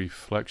the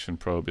reflection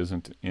probe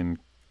isn't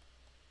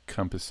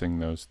encompassing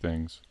those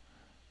things.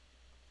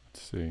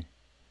 Let's see.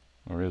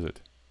 Or is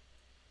it?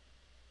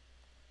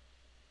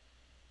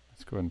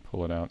 Let's go ahead and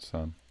pull it out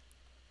some.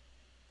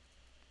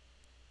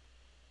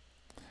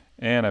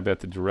 And I bet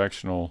the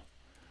directional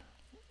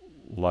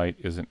light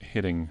isn't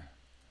hitting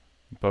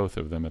both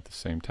of them at the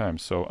same time.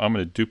 So I'm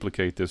going to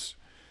duplicate this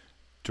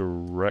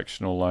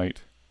directional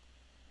light,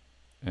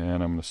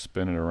 and I'm going to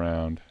spin it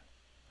around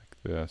like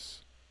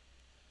this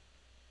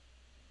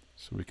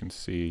so we can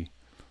see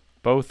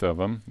both of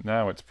them.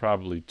 Now it's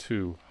probably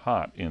too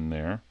hot in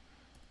there.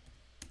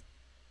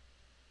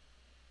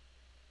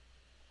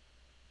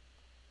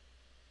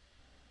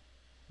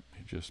 Let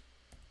me just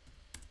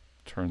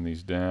turn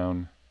these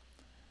down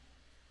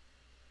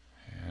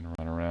and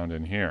run around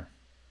in here.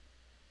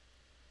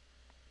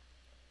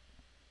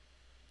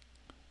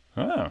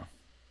 Oh.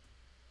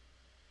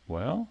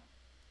 Well,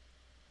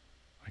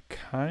 I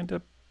kind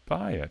of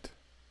buy it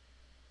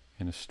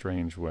in a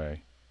strange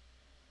way.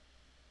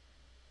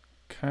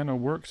 Kind of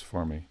works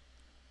for me.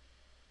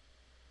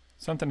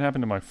 Something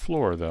happened to my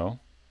floor, though.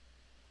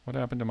 What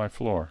happened to my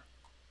floor?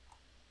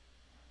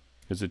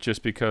 Is it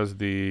just because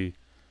the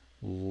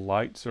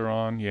lights are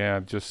on?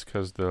 Yeah, just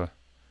because the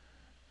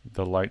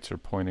lights are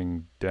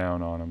pointing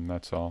down on them,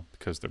 that's all,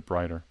 because they're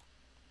brighter.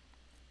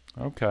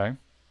 Okay.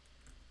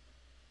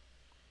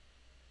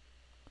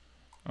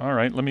 All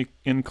right, let me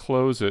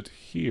enclose it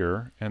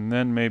here, and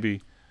then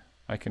maybe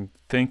I can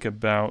think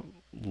about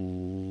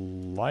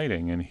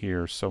lighting in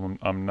here so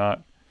I'm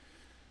not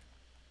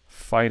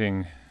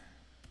fighting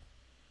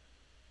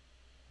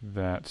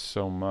that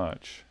so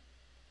much.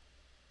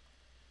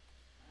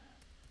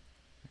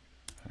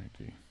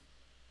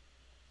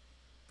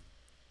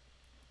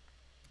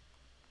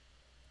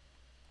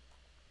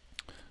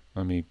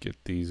 Let me get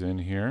these in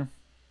here.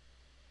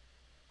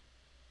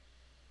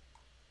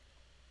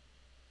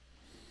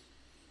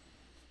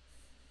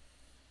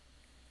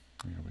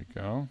 There we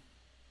go.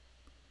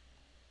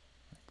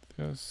 Like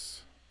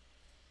this.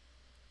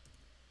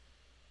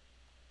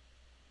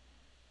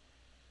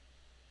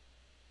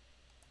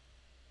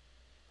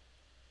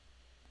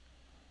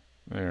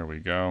 There we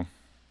go.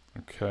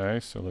 Okay,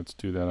 so let's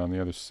do that on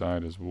the other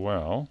side as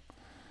well.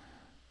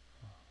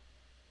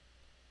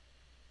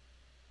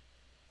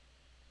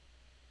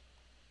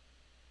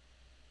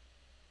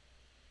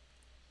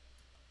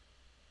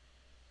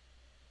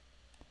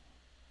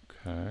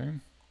 Okay.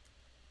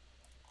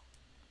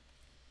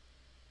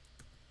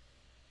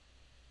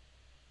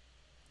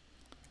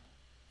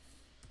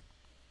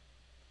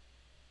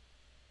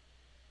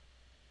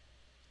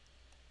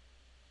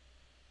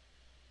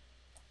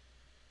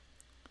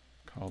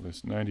 Call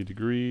this 90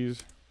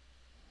 degrees.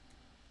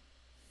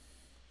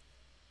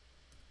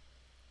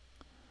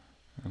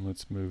 And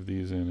let's move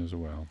these in as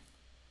well.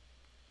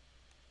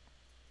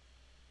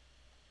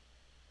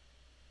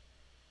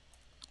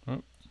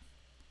 Oh.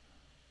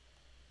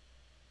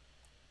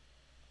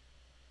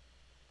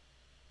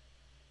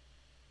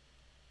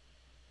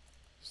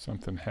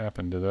 Something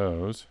happened to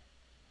those.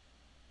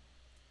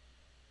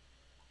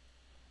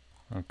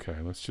 Okay,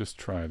 let's just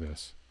try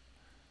this.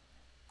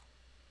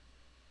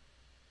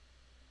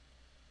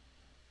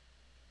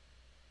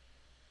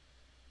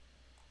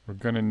 We're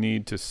going to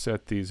need to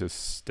set these as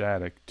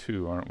static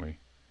too, aren't we?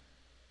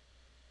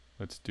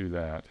 Let's do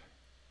that.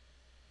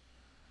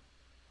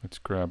 Let's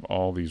grab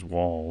all these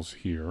walls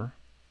here.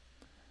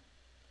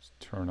 Let's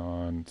turn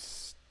on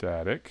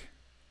static.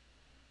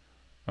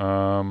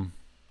 About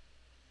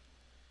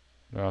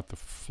the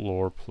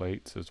floor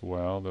plates as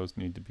well. Those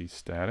need to be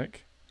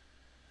static.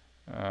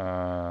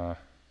 So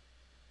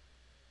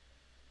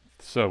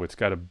it's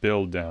got a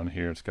build down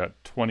here. It's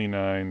got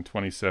 29,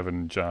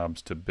 27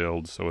 jobs to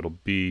build, so it'll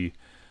be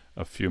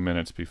a few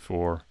minutes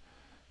before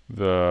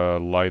the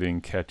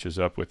lighting catches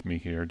up with me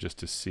here just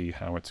to see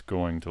how it's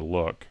going to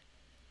look.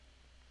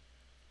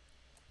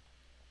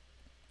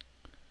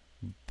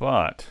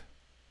 But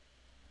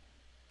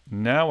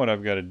now what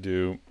I've got to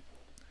do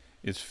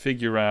is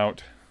figure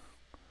out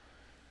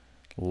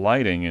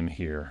lighting in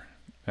here.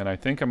 And I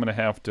think I'm going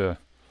to have to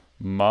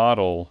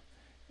model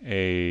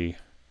a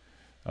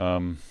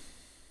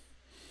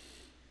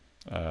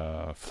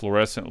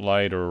fluorescent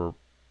light or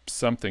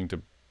something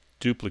to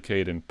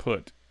duplicate and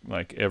put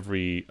like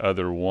every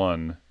other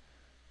one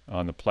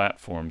on the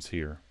platforms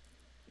here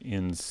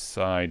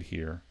inside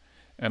here.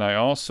 And I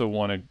also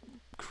want to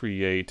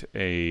create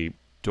a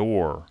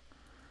door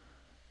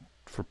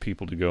for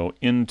people to go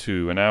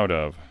into and out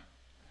of.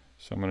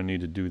 So I'm going to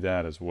need to do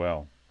that as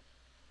well.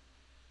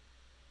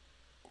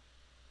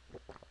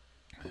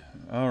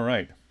 All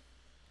right.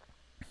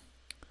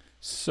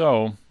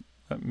 So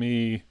let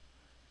me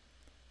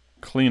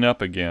clean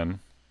up again.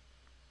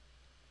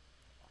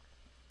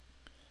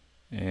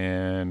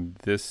 And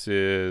this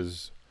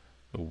is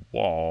the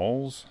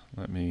walls.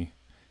 Let me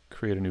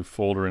create a new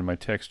folder in my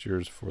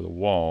textures for the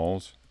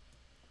walls,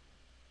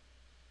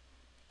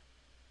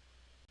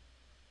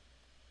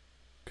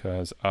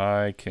 because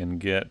I can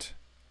get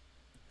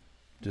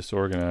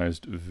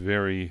disorganized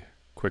very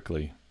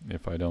quickly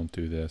if I don't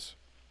do this.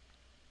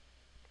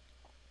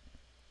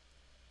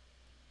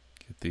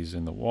 Get these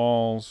in the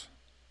walls,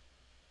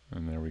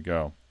 and there we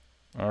go.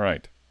 All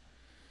right.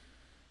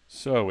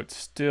 So it's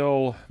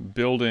still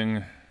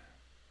building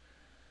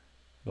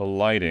the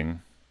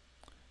lighting.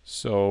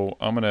 So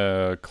I'm going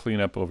to clean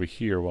up over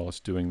here while it's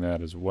doing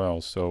that as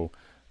well. So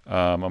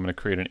I'm going to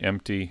create an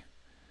empty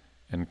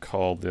and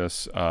call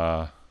this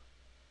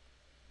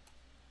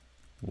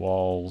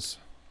walls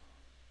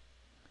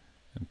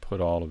and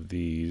put all of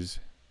these.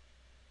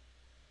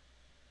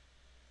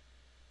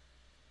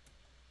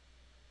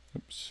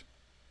 Oops.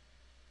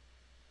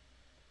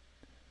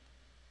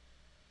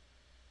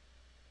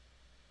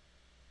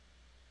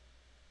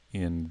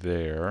 In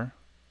there.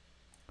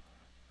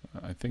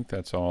 I think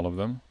that's all of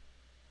them.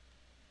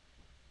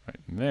 Right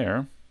in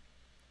there.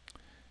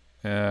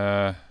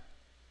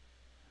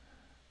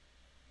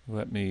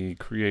 Let me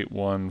create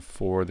one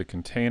for the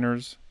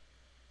containers.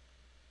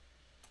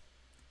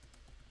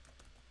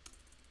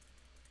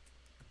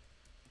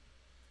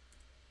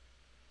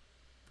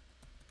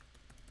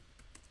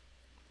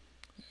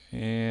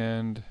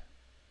 And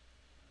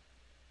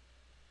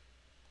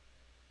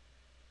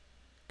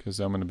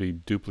because I'm going to be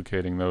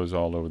duplicating those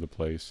all over the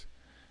place.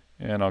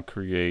 And I'll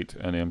create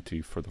an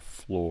empty for the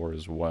floor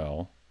as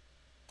well.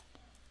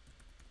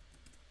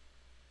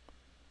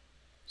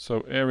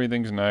 So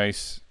everything's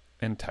nice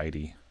and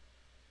tidy.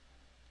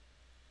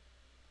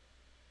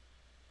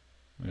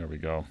 There we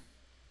go.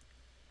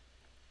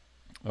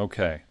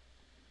 Okay.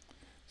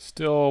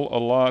 Still a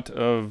lot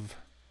of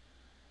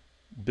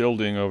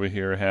building over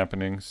here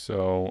happening,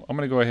 so I'm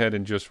going to go ahead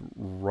and just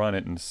run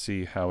it and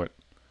see how it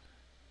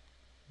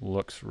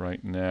looks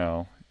right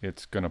now.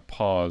 It's going to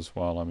pause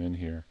while I'm in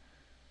here.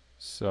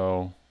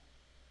 So,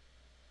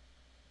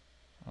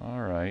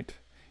 all right.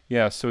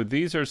 Yeah, so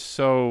these are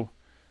so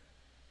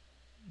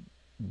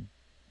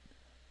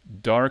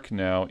dark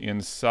now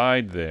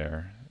inside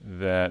there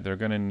that they're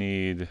going to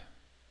need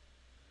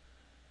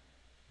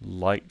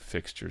light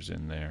fixtures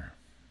in there.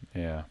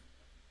 Yeah.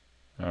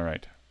 All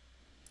right.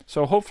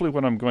 So hopefully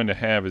what I'm going to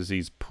have is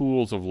these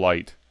pools of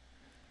light,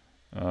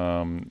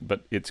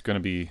 but it's going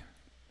to be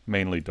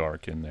mainly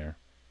dark in there.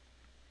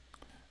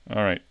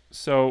 All right,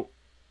 so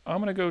I'm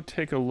going to go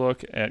take a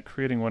look at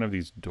creating one of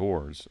these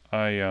doors.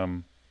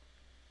 I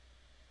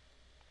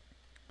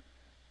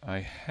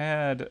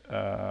had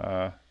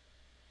a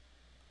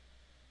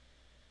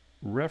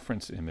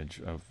reference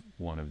image of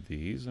one of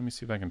these. Let me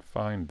see if I can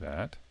find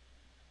that.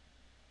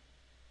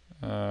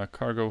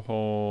 Cargo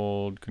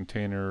hold,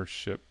 container,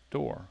 ship,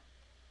 door.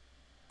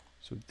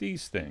 So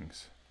these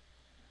things,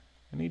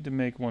 I need to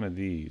make one of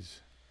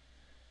these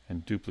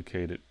and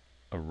duplicate it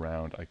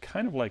around. I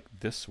kind of like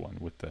this one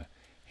with the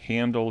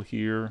handle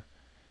here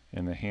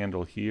and the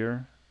handle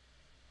here.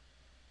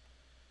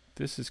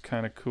 This is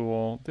kind of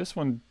cool. This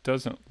one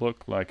doesn't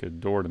look like a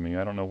door to me.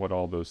 I don't know what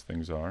all those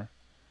things are.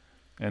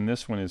 And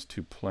this one is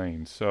too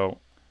plain. So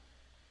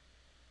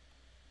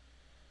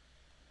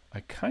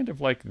I kind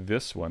of like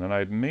this one, and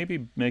I'd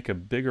maybe make a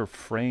bigger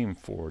frame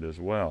for it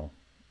as well.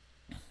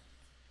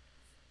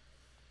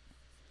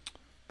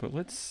 But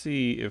let's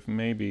see if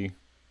maybe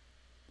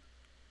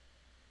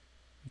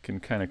you can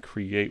kind of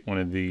create one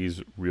of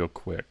these real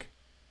quick.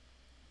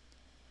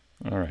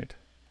 All right.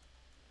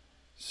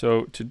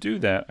 So to do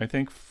that, I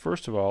think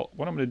first of all,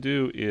 what I'm going to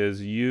do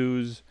is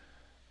use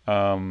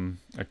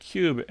a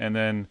cube and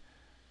then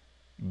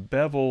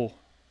bevel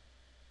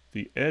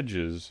the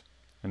edges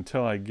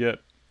until I get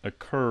a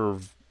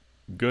curve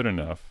good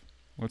enough.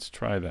 Let's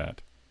try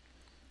that.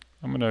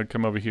 I'm going to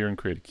come over here and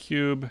create a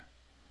cube.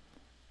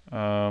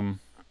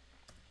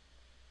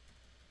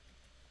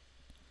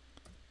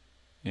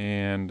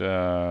 And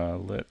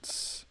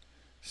let's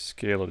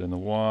scale it in the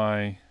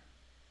Y.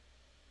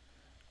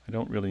 I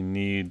don't really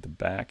need the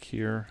back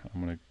here.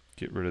 I'm going to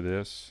get rid of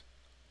this.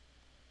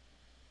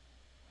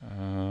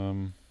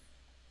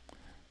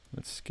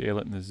 Let's scale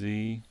it in the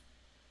Z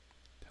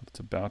till it's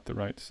about the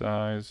right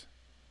size.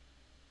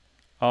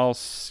 I'll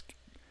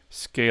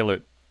scale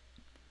it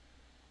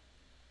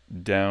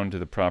down to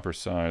the proper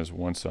size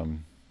once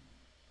I'm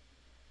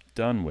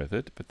done with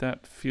it, but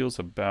that feels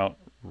about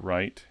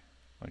right.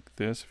 Like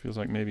this, feels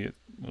like maybe a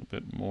little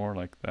bit more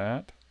like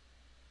that.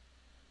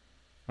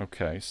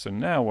 Okay, so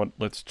now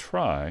let's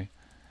try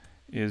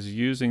is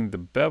using the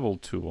bevel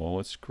tool.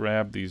 Let's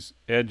grab these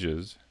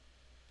edges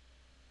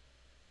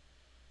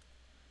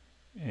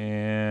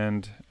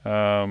and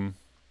I'll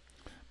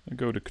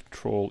go to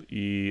Control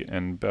E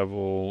and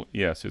bevel.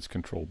 Yes, it's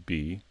Control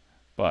B,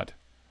 but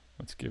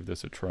let's give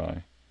this a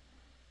try.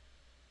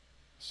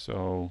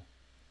 So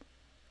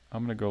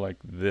I'm going to go like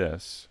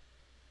this,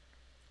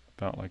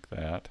 about like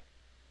that.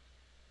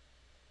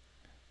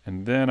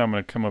 And then I'm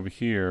going to come over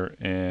here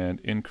and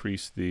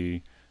increase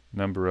the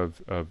number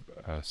of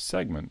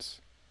segments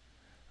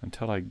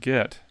until I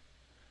get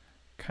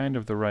kind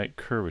of the right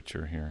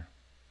curvature here.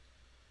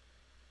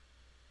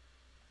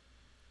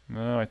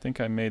 No, I think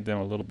I made them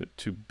a little bit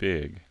too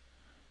big.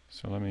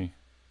 So let me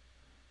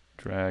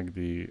drag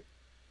the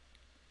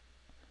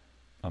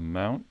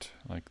amount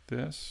like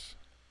this.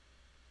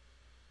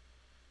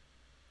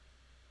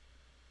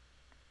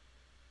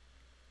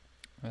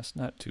 That's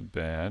not too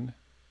bad.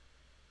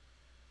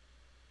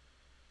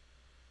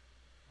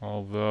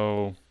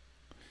 Although,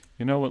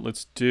 you know what,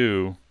 let's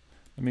do,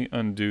 let me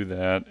undo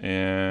that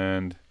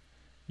and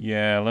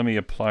Yeah, let me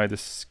apply the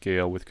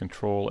scale with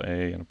Control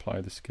A and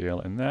apply the scale,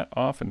 and that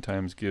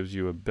oftentimes gives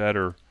you a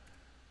better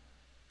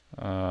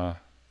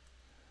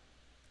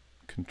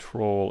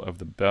control of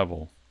the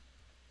bevel.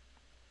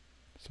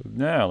 So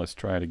now let's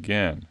try it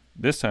again.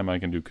 This time I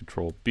can do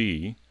Control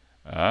B.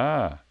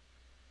 Ah,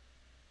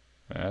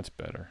 that's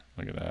better.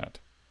 Look at that.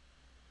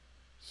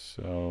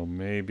 So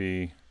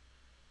maybe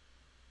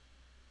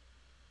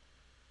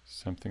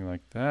something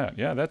like that.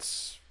 Yeah,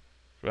 that's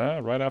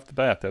right off the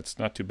bat. That's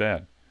not too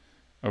bad.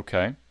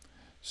 Okay,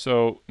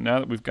 so now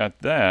that we've got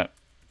that,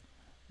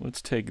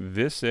 let's take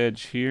this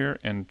edge here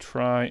and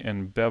try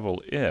and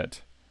bevel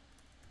it.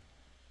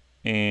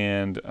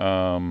 And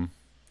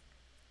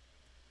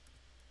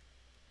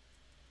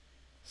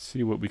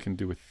see what we can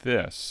do with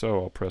this.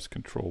 So I'll press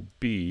Control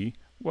B.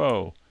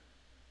 Whoa.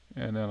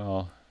 And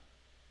then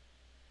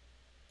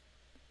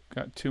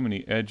got too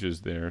many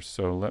edges there,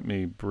 so let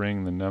me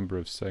bring the number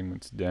of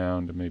segments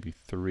down to maybe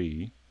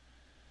 3.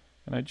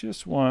 And I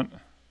just want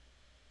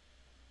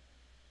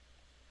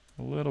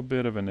a little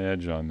bit of an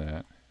edge on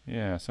that.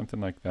 Yeah, something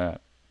like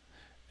that.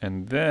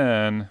 And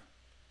then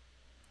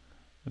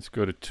let's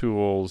go to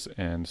Tools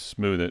and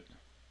smooth it.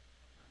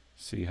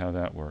 See how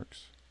that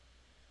works.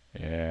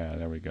 Yeah,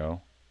 there we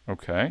go.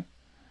 Okay.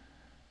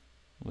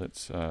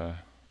 Let's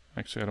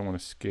actually I don't want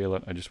to scale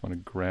it. I just want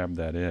to grab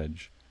that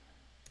edge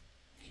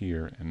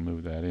here and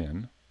move that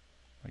in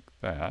like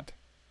that.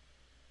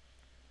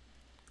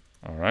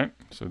 Alright,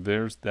 so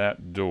there's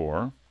that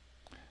door.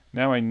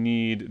 Now I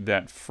need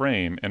that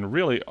frame, and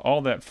really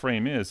all that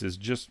frame is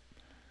just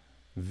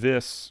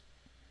this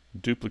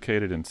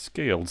duplicated and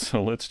scaled,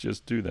 so let's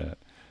just do that.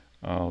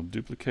 I'll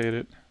duplicate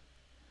it,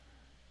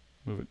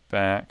 move it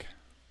back,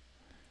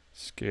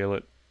 scale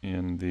it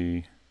in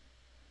the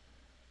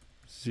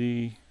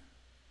Z,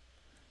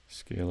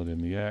 scale it in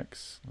the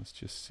X. Let's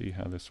just see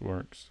how this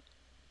works.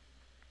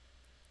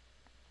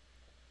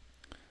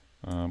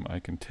 I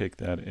can take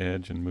that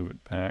edge and move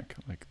it back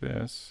like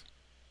this.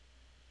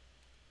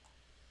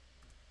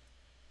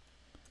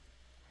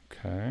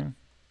 Okay. A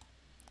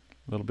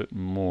little bit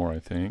more, I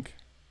think.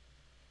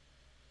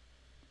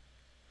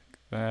 Like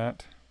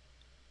that.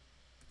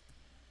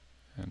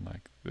 And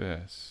like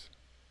this.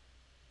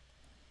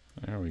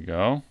 There we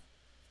go.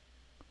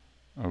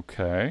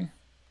 Okay.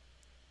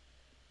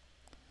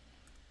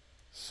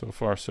 So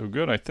far so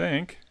good, I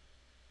think.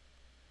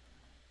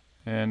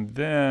 And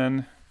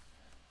then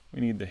we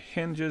need the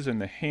hinges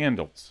and the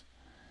handles.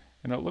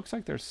 And it looks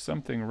like there's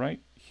something right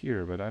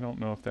here, but I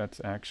don't know if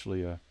that's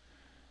actually a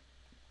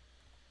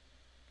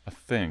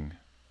thing.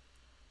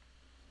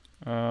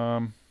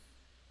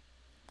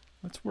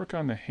 Let's work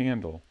on the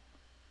handle.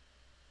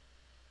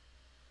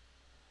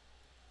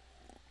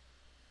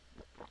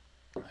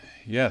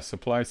 Yes,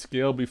 apply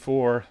scale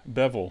before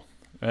bevel.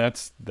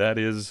 That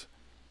is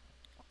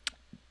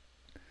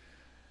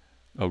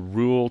a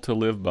rule to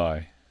live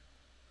by.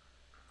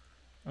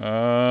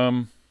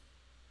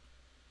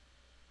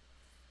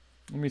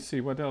 Let me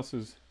see what else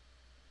is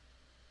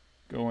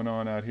going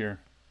on out here.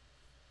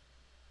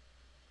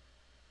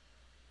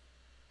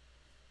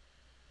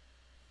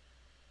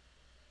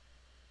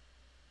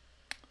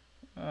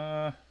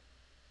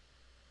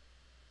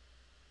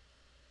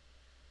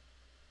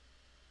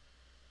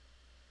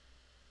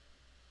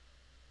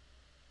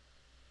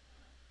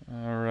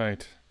 All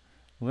right,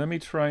 let me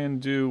try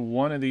and do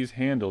one of these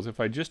handles. If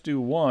I just do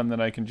one, then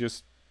I can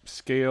just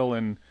scale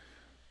and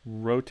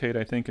rotate,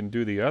 I think, and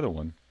do the other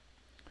one.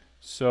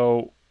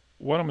 So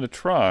what I'm going to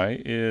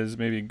try is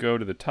maybe go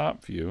to the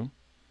top view,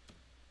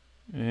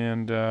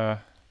 and I'm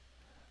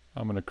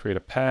going to create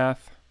a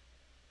path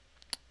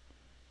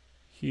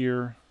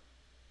here,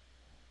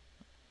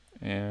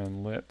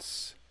 and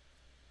let's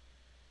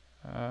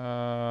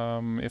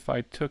if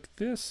I took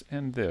this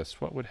and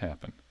this, what would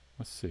happen?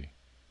 Let's see.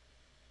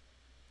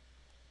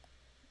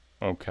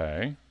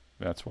 Okay,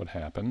 that's what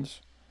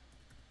happens.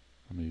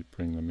 Let me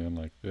bring them in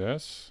like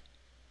this.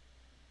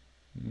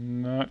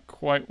 Not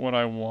quite what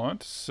I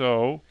want.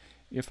 So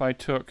if I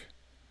took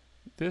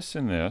this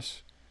and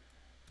this,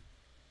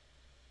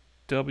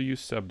 W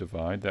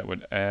subdivide, that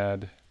would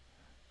add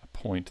a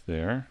point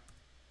there.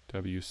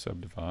 W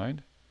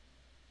subdivide.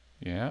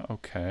 Yeah,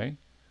 okay.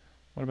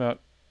 What about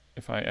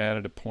if I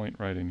added a point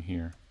right in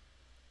here?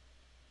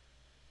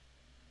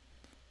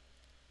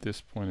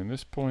 This point and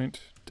this point,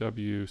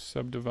 W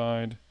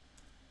subdivide.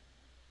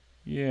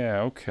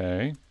 Yeah,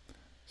 okay.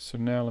 So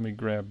now let me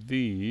grab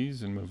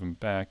these and move them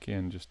back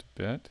in just a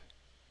bit.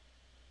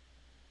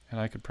 And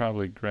I could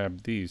probably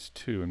grab these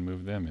too and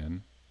move them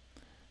in.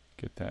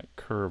 Get that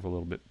curve a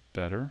little bit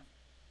better.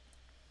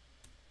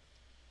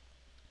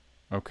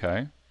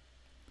 Okay.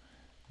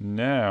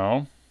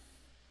 Now,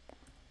 let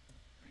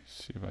me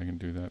see if I can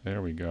do that.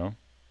 There we go.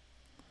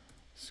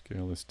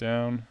 Scale this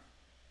down.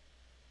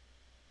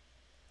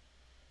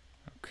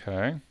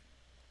 Okay.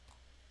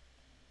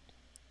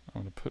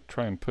 I'm going to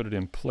try and put it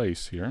in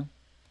place here.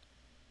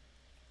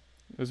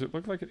 Does it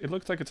look like it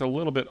looks like it's a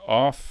little bit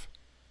off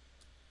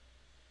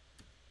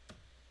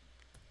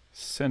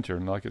center,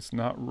 and like it's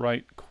not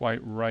quite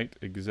right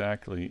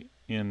exactly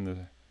in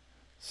the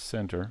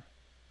center.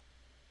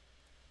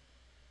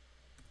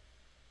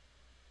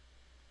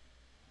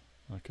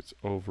 Like it's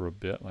over a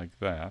bit like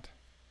that.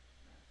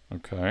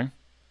 Okay.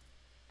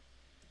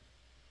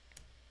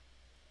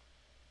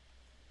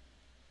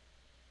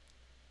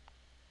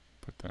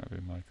 Put that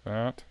in like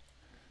that.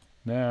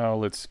 Now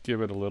let's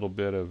give it a little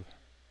bit of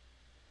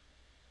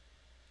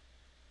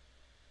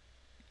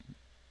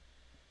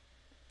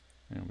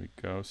there we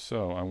go.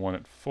 So I want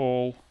it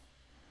full.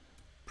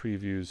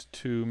 Previews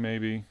 2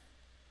 maybe.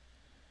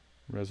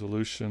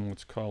 Resolution,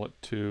 let's call it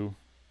 2.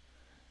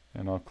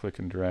 And I'll click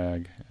and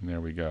drag, and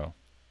there we go.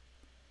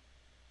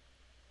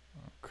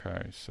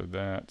 Okay, so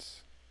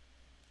that's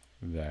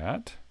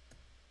that.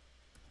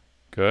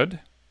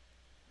 Good.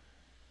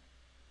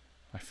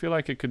 I feel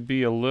like it could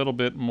be a little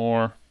bit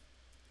more,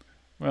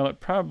 well, it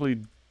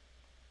probably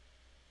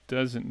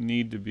doesn't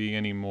need to be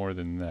any more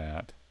than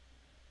that,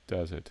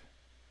 does it?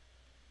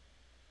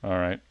 All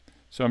right,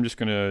 so I'm just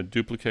going to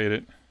duplicate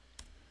it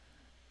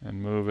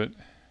and move it,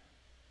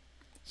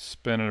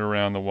 spin it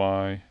around the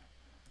Y,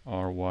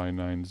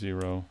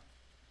 RY90,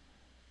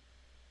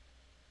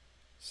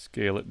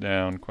 scale it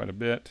down quite a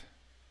bit,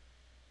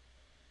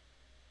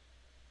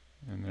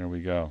 and there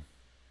we go.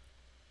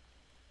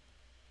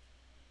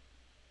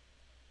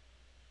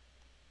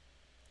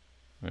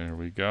 There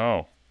we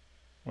go.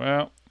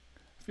 Well,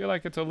 I feel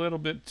like it's a little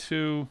bit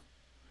too,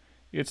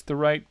 it's the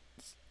right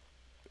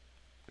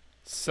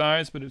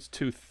size, but it's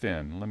too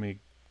thin. Let me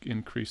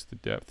increase the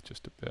depth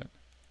just a bit.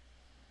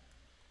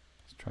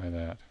 Let's try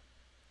that.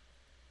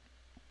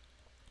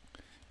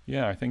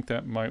 Yeah, I think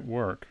that might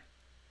work.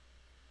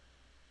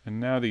 And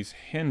now these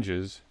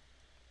hinges.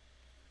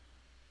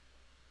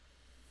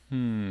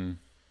 Oh,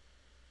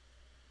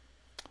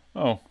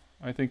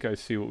 I think I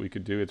see what we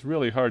could do. It's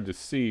really hard to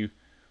see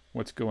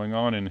what's going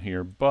on in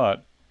here,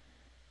 but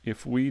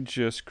if we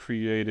just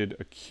created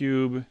a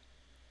cube,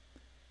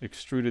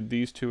 extruded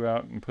these two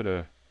out, and put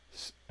a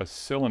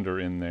cylinder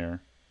in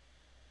there,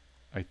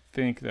 I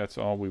think that's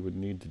all we would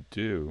need to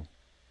do.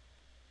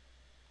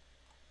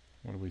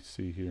 What do we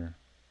see here?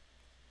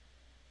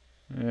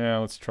 Yeah,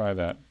 let's try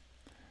that.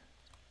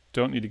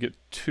 Don't need to get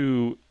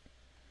too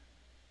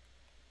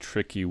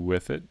tricky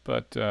with it,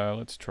 but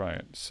let's try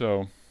it.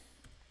 So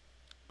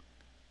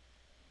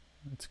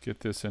let's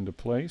get this into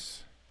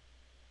place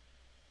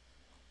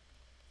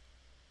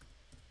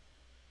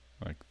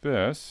like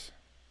this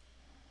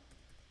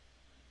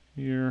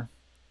here.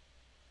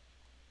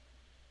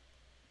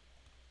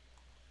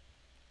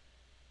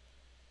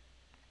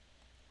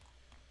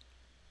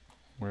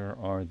 Where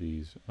are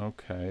these?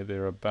 Okay,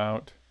 they're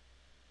about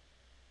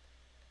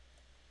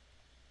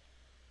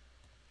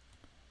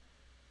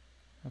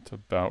that's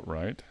about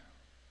right.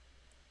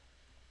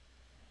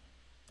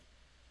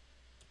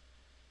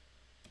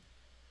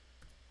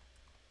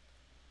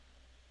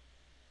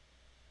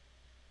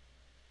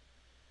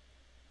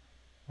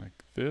 Like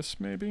this,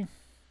 maybe?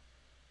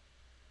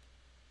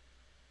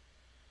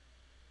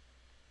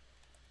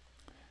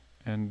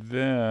 And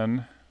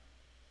then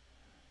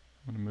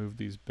I'm going to move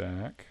these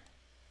back.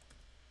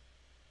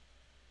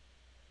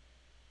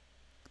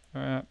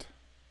 That.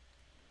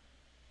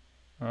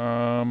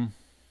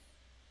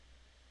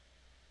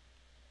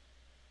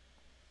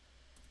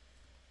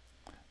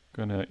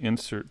 Gonna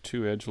insert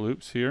 2 edge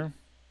loops here.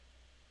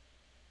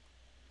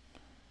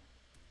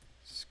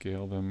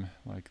 Scale them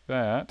like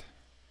that.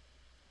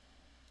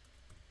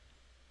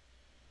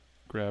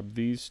 Grab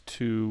these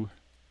 2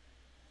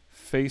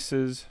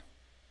 faces.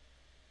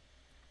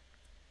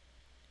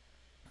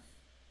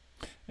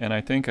 And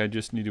I think I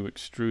just need to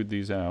extrude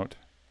these out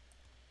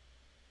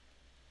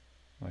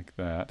like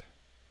that.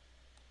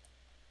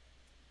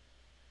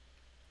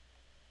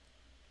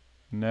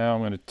 Now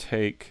I'm going to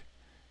take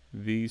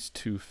these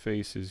 2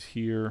 faces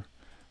here,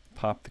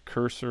 pop the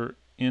cursor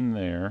in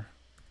there,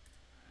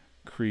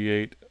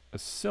 create a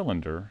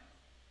cylinder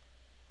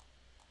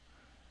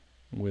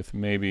with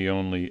maybe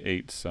only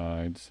 8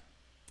 sides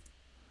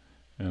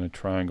and a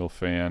triangle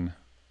fan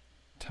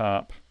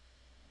top.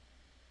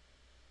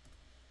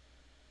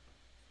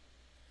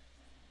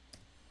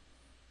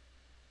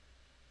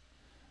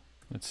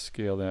 Let's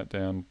scale that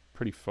down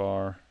pretty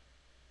far.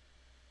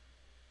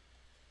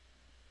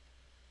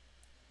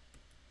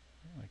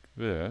 Like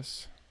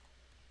this.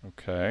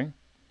 Okay.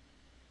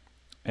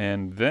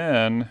 And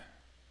then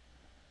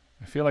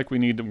I feel like we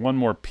need one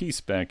more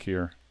piece back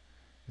here.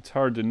 It's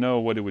hard to know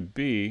what it would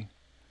be,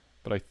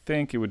 but I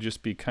think it would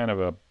just be kind of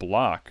a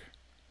block.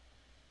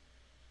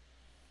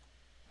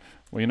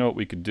 Well, you know what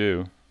we could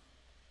do?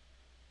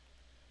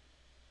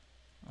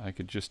 I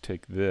could just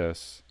take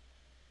this.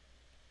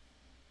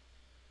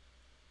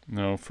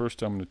 No,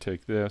 first I'm going to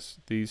take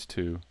these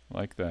 2,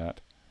 like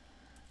that.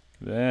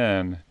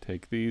 Then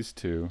take these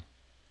 2.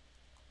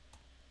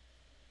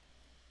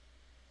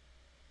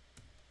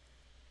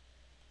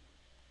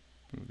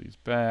 Move these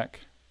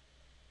back,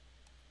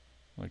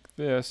 like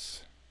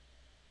this.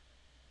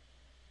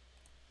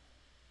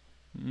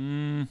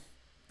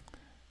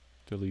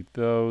 Delete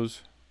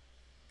those.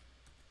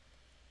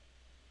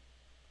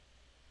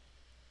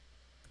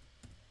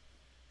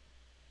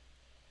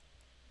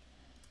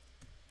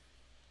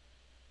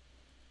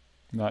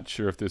 Not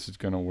sure if this is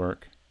going to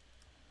work,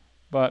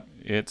 but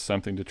it's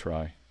something to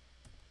try.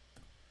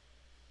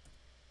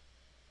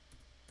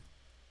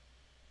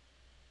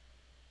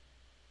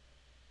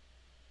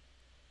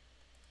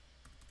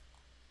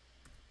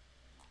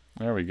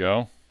 There we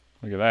go.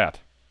 Look at that.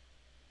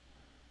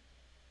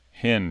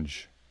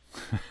 Hinge.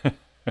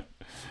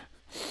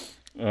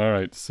 All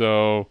right,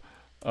 so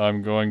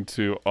I'm going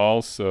to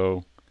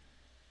also,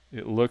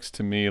 it looks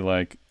to me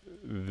like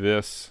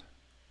this.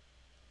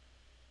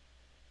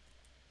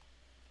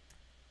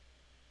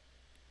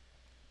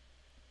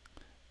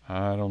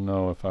 I don't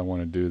know if I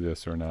want to do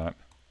this or not,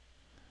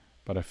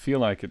 but I feel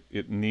like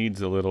it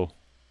needs a little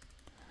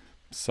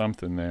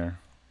something there.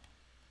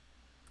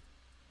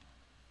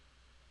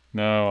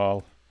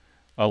 No,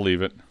 I'll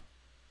leave it.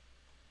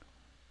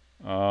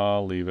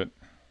 I'll leave it.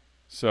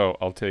 So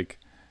I'll take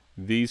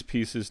these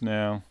pieces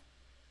now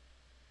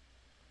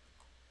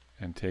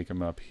and take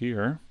them up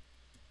here.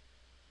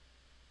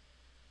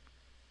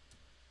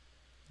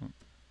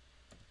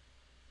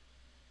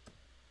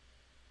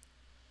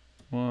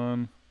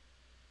 One.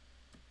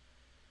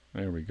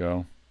 There we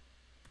go.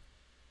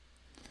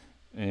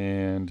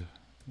 And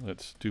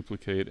let's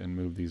duplicate and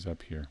move these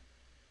up here.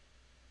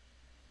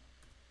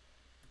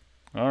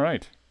 All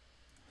right.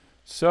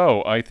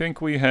 So I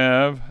think we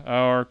have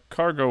our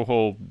cargo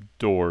hold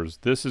doors.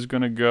 This is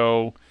going to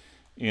go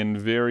in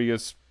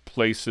various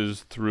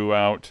places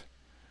throughout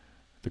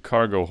the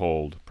cargo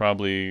hold,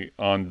 probably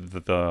on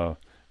the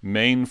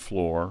main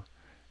floor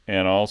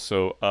and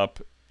also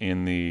up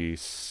in the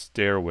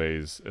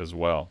stairways as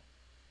well.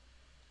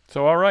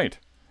 So all right.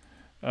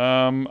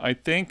 I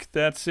think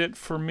that's it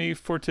for me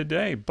for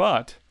today,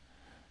 but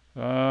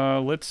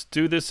let's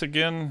do this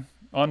again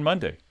on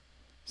Monday.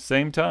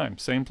 Same time,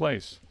 same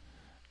place.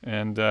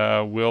 And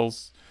we'll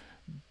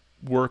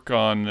work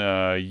on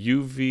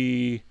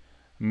UV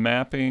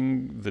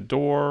mapping the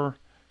door,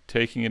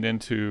 taking it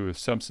into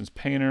Substance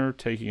Painter,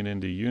 taking it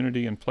into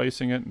Unity and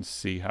placing it, and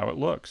see how it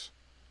looks.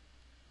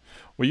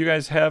 Well, you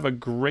guys have a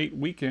great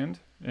weekend,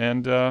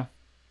 and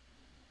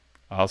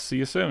I'll see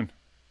you soon.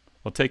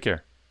 Well, take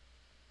care.